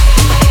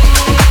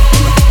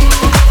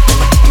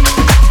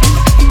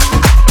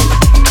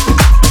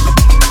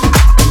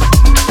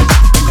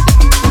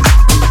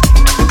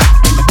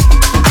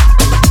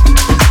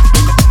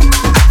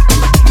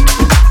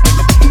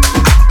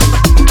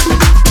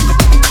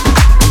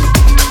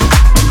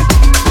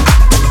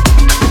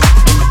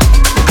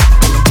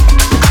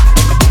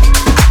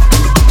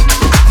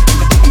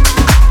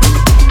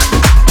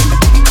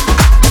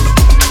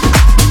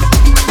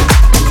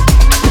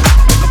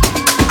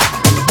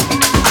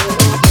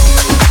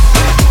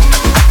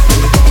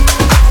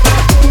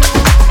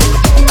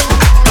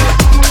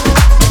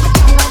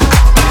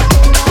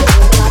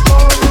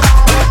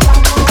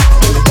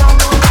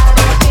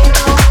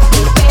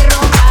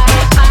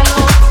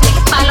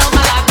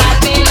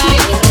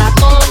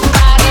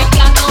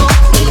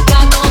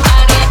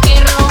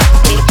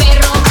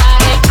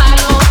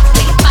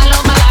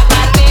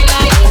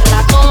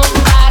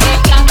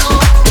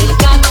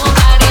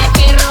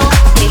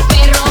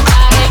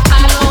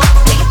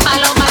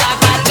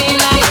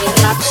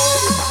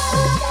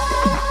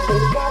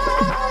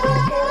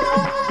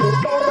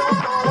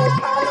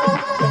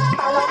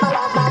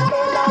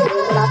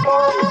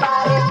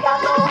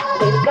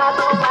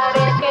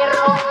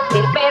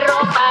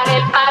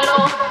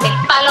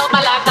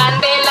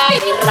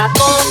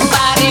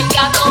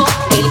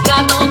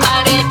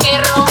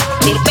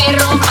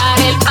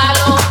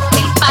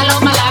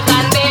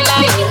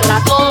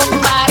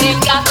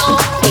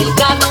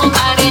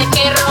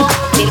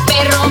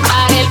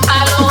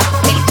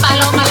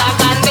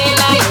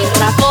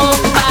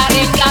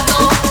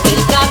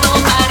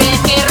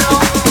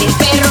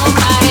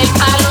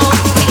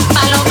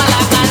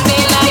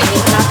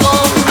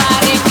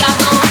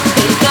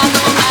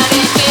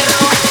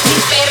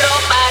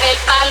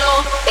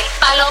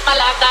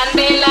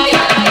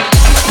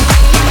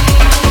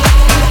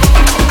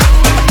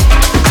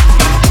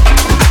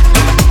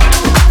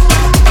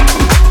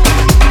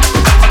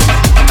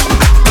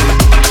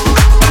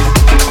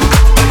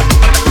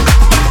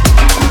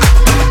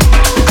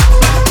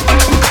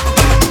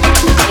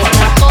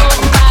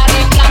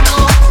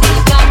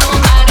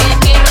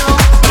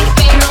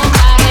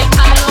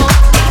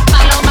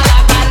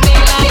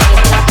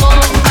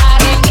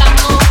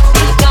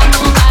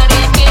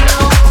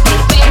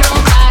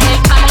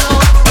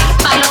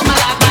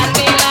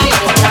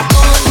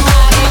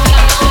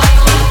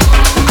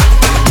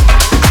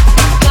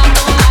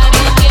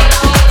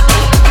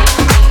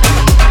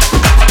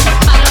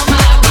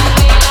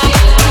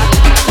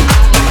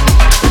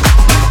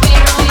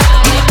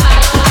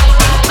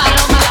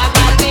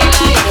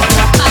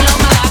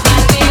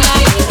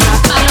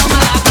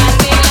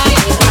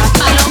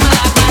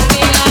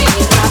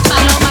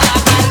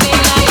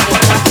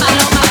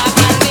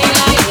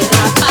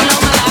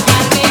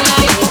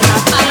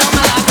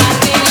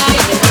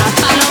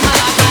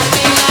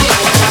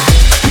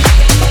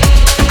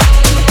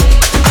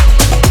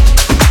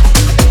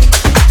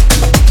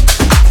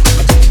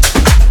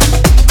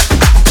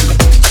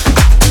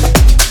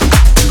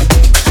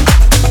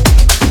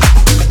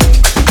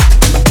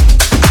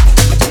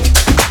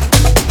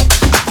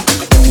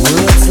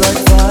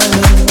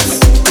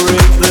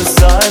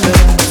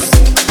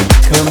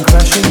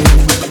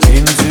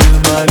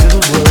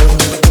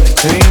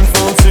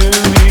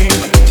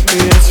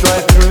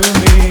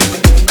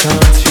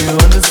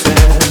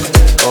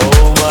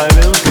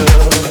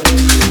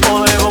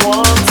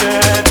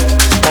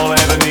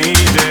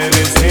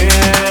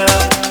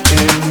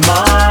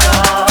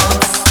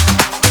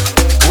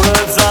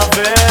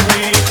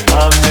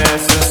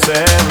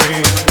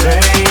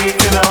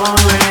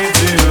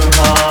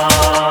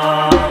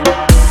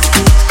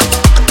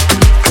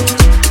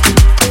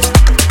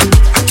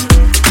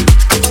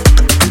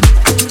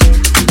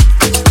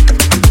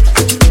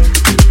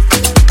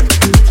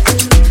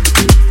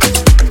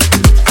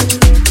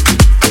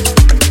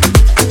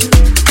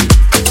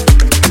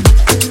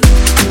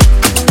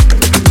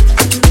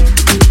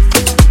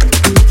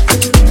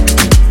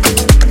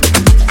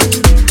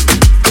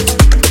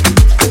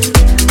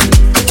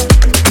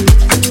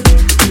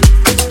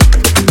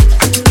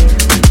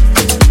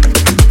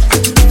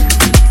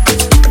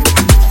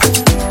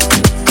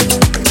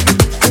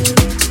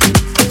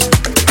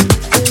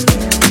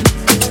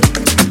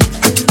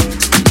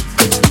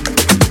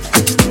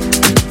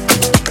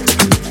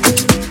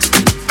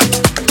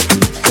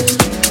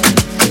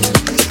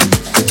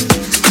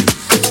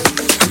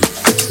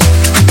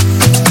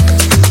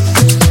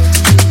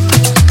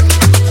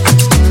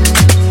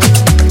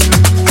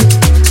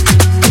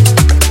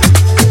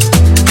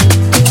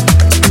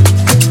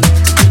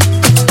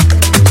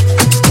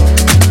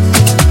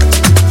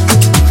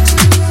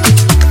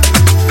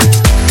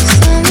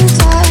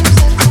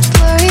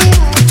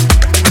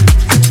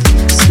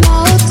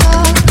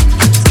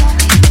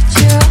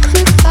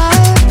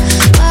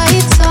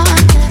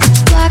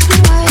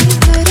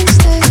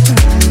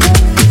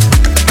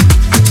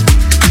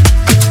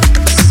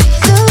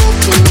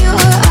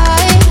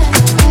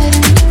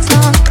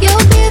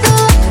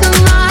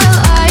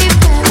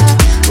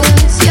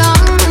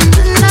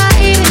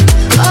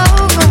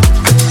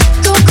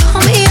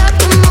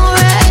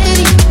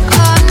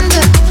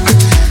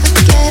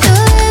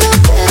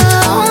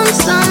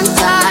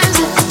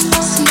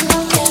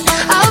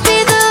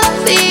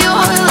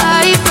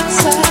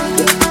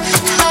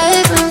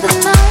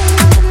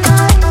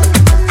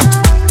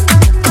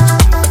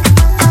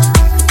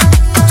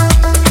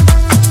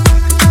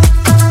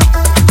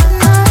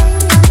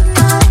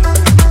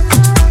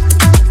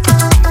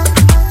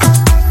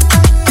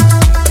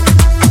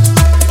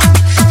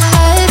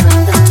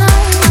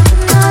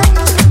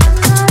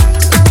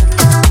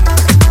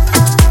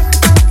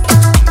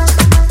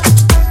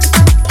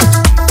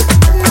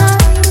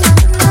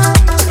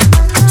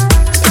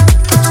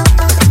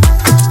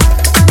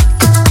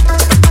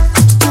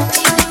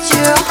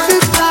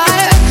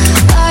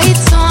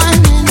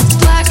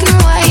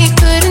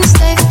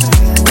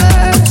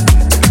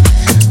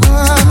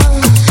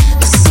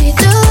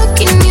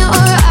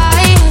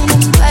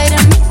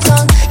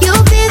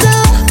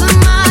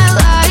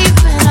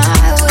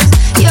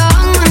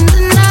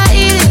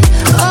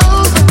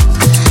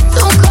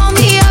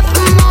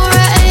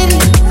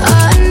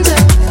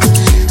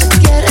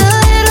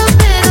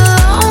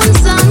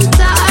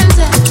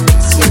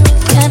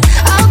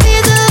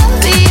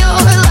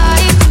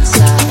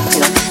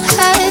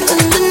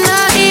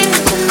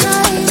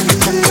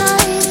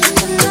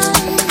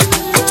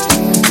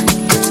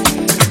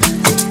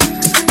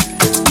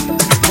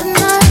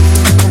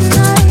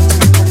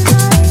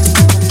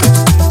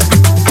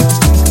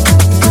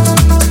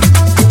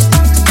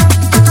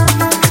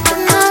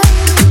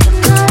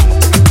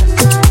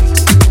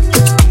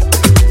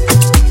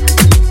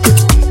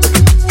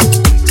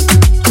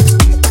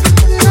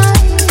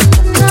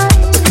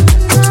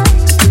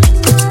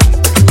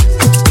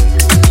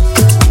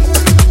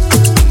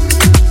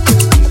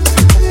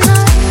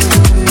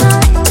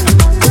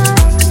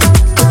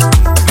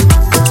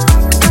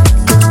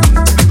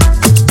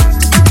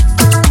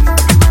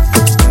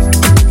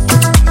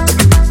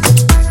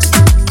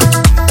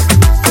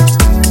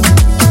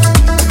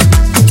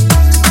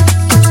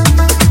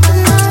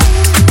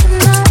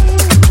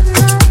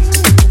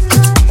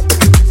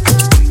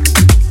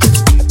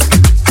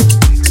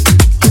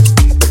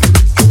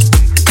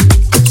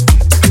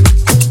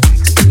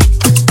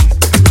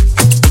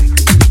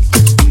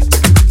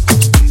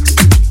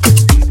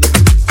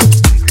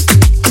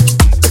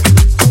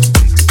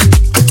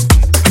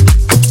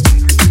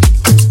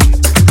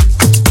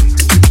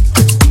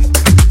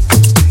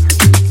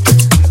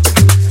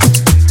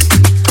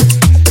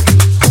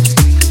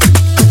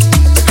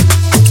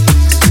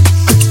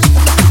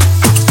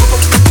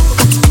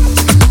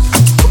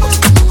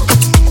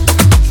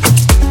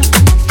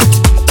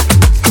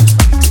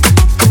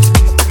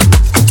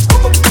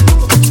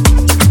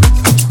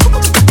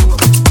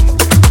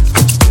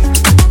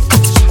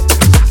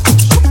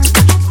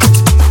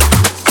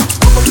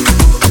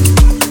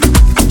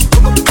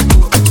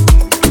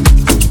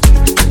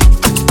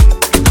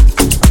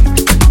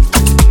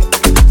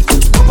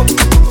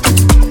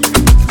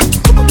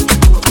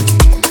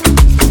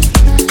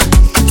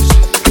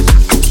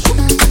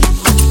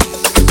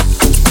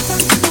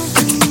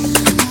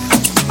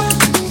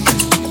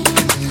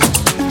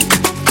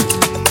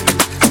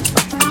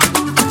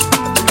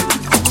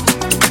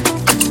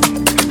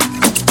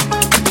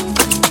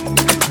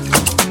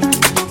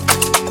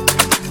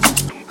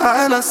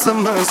 Hai,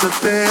 lasă-mă să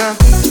te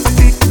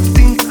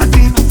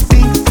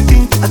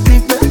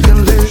ating pe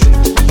când leși.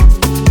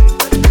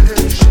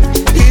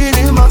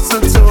 Inima să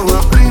ți-o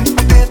aprind,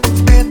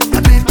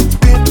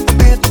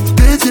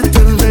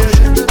 degetele.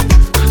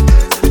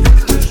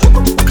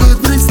 Cât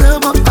vrei să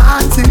mă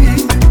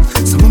ating,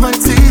 să mă mai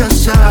ții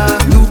așa.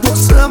 Nu pot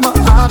să mă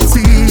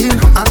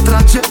abțin,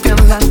 atrage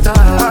pielea ta.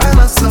 Hai,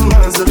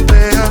 lasă-mă să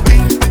te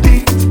ating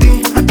pe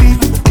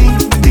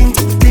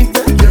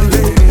când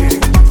leși.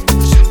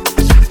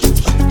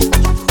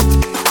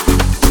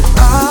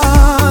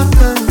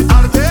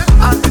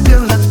 Arde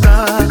pielea ta,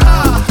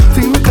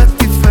 fiindcă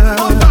diferă.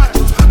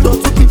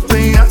 Toți ochii pe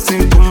ea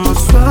simt cum mă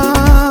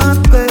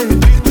soarbe.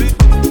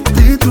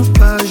 De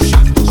trupaj,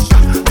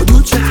 mă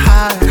duce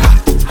high.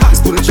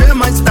 Spune ce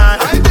mai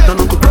stai, dar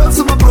nu pot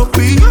să mă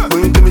apropii. Mă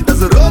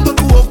intimidează rău doar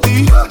cu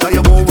ochii, dar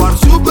ea mă oar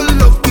super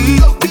low-key.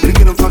 De click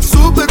îmi fac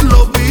super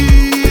lobby.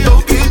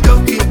 Ok,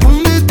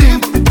 pune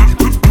timp,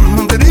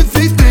 îmi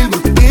verific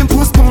timpul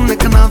îmi spune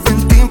că n-avem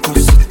timpul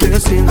să te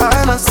simt.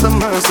 Hai,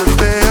 lasă-mă să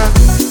te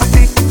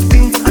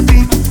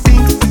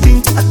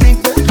ating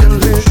pe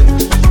când leși.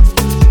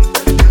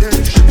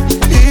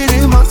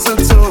 Inima să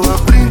ți-o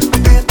aprind,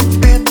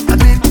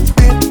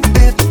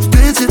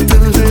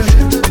 degetele.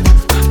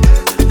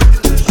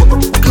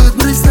 Cât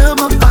vrei să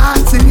mă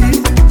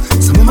ating,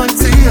 să mă mai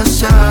ții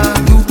așa.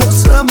 Nu pot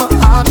să mă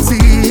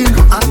abțin,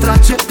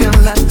 atrage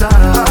pielea ta.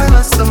 Hai,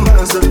 lasă-mă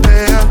să te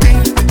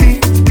ating pe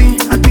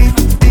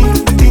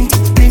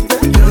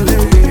când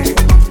leși.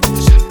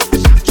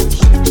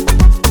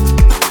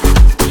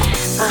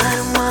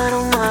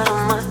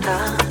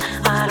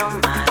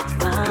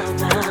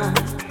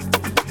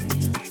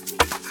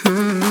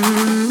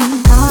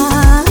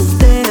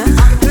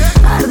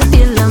 Arde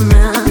pielea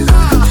mea,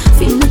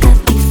 fiindcă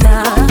cativa.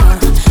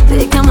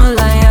 Te cheamă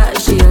la ea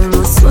și el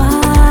mă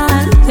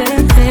soarbe.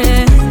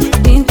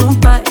 Dintr-un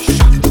pai,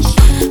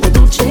 mă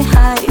duce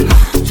high.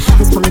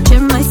 Îmi spune ce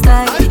mai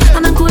stai,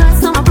 n-am curaj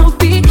să mă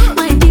apropii.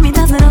 Mă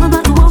intimidează rău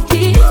doar cu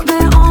ochii, de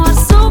o ar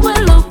super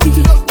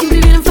low-key. Din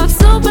privire îmi fac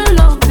super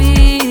lobby.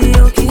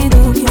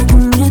 Okidoki,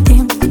 acum e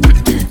timp,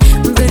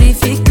 îmi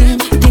verific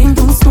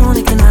timpul îmi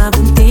spune că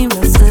n-avem timp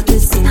să te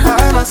simt.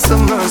 Hai,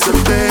 lasă-mă să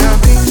te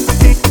ating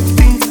pe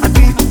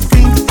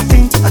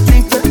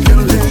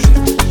când leși.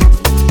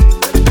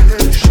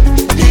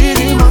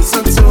 Inima să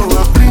ți-o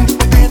aprind,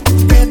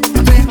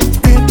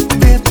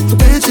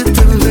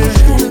 degetele.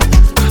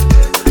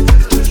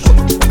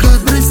 Cât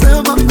vrei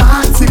să mă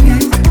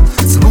ating,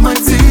 să mă mai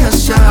ții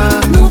așa.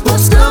 Nu pot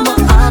să mă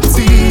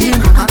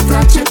abțin,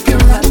 atrage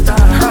pielea ta.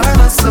 Hai,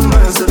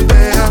 lasă-mă să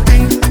te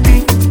ating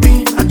pe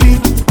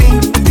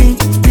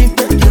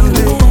când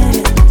leși.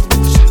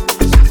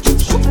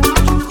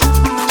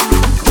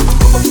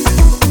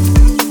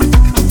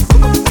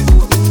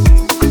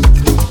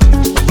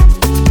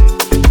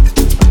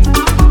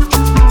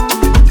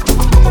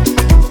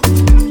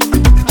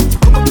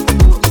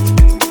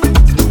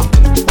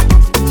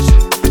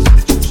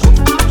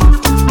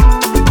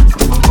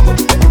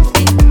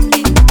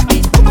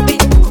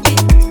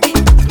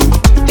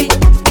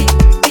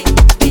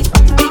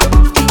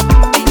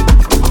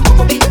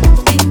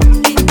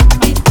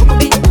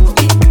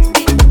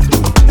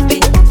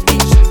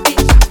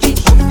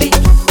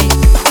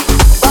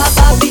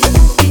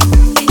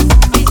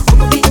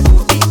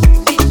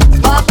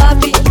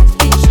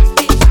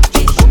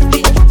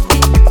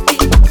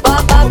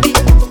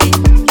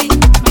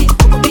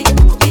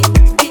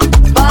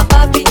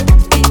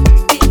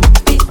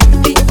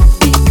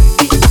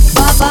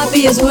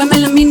 Súbeme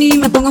la mini,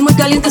 me pongo muy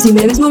caliente si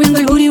me ves moviendo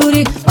el booty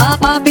booty.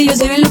 Papi, yo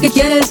sé bien lo que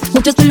quieres,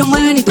 muchas te lo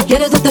mueven y tú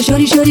quieres hasta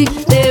shorty shorty.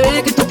 Se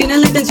ve que tú tienes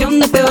la intención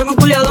de pegarme un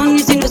culiadón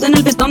y si no es en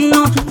el pistón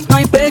no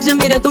hay pex. Ya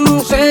miré a tu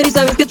mujer y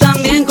sabes que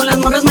también con las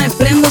morras me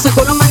prendo.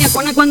 Saco lo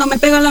maniacona cuando me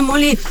pega la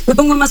molly. Me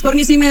pongo más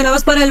horny si me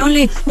grabas para el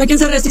only. No hay quien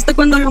se resista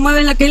cuando lo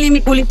mueve la Kelly.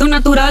 Mi culito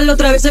natural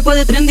otra vez se fue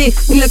de trendy.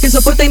 Y la que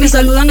soporta y me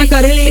saludan a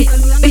Carelli.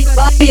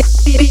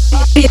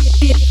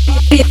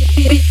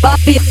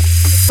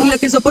 Y la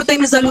que soporta y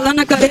me saludan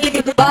a Carelli.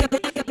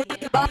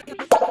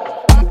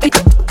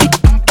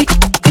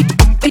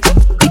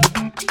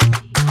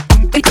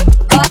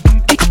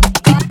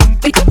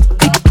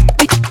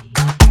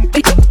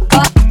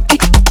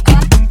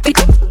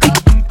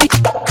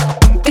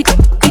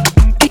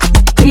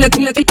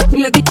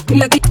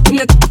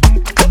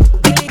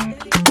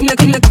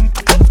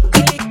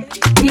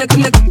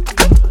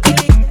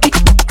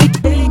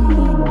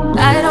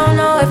 I don't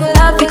know if your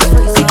love is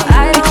free, so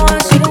I don't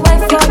want you to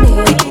wait for me.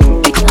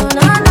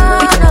 No, no,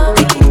 no, no,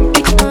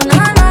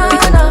 no, no,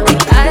 no, no.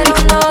 I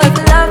don't know if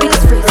your love is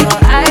free, so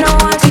I don't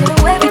want you to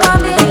wait for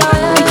me.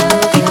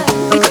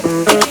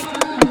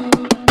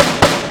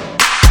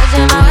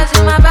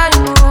 Watching my body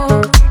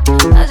move,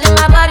 watching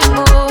my body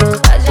move,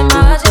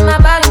 watching my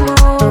body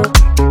move.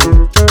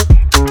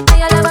 Hey,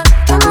 I love it,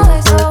 got my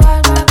waist so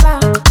round, round,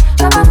 round,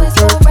 got my waist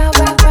so round,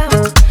 round,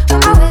 round, got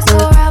my waist.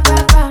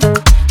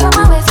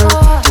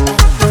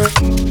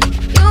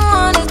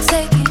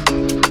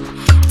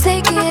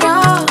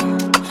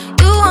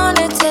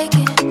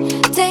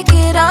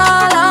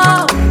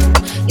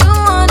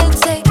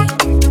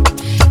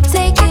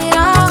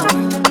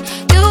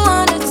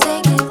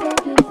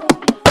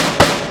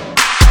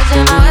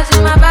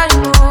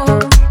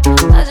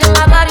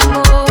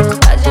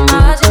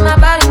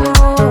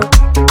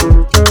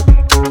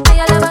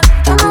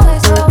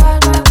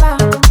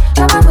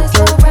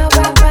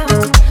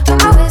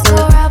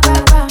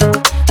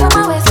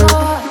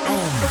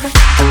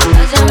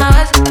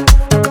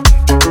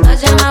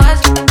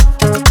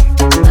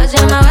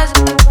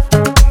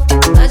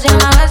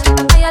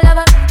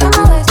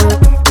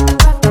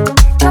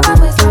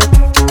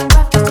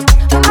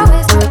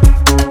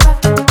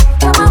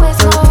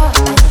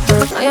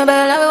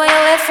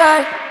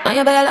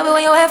 you better love it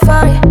when you wait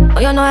for it.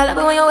 Oh, you know I love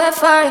it when you wait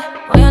for it.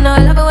 Oh, you know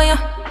I love it when you,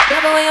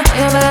 love it when you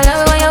better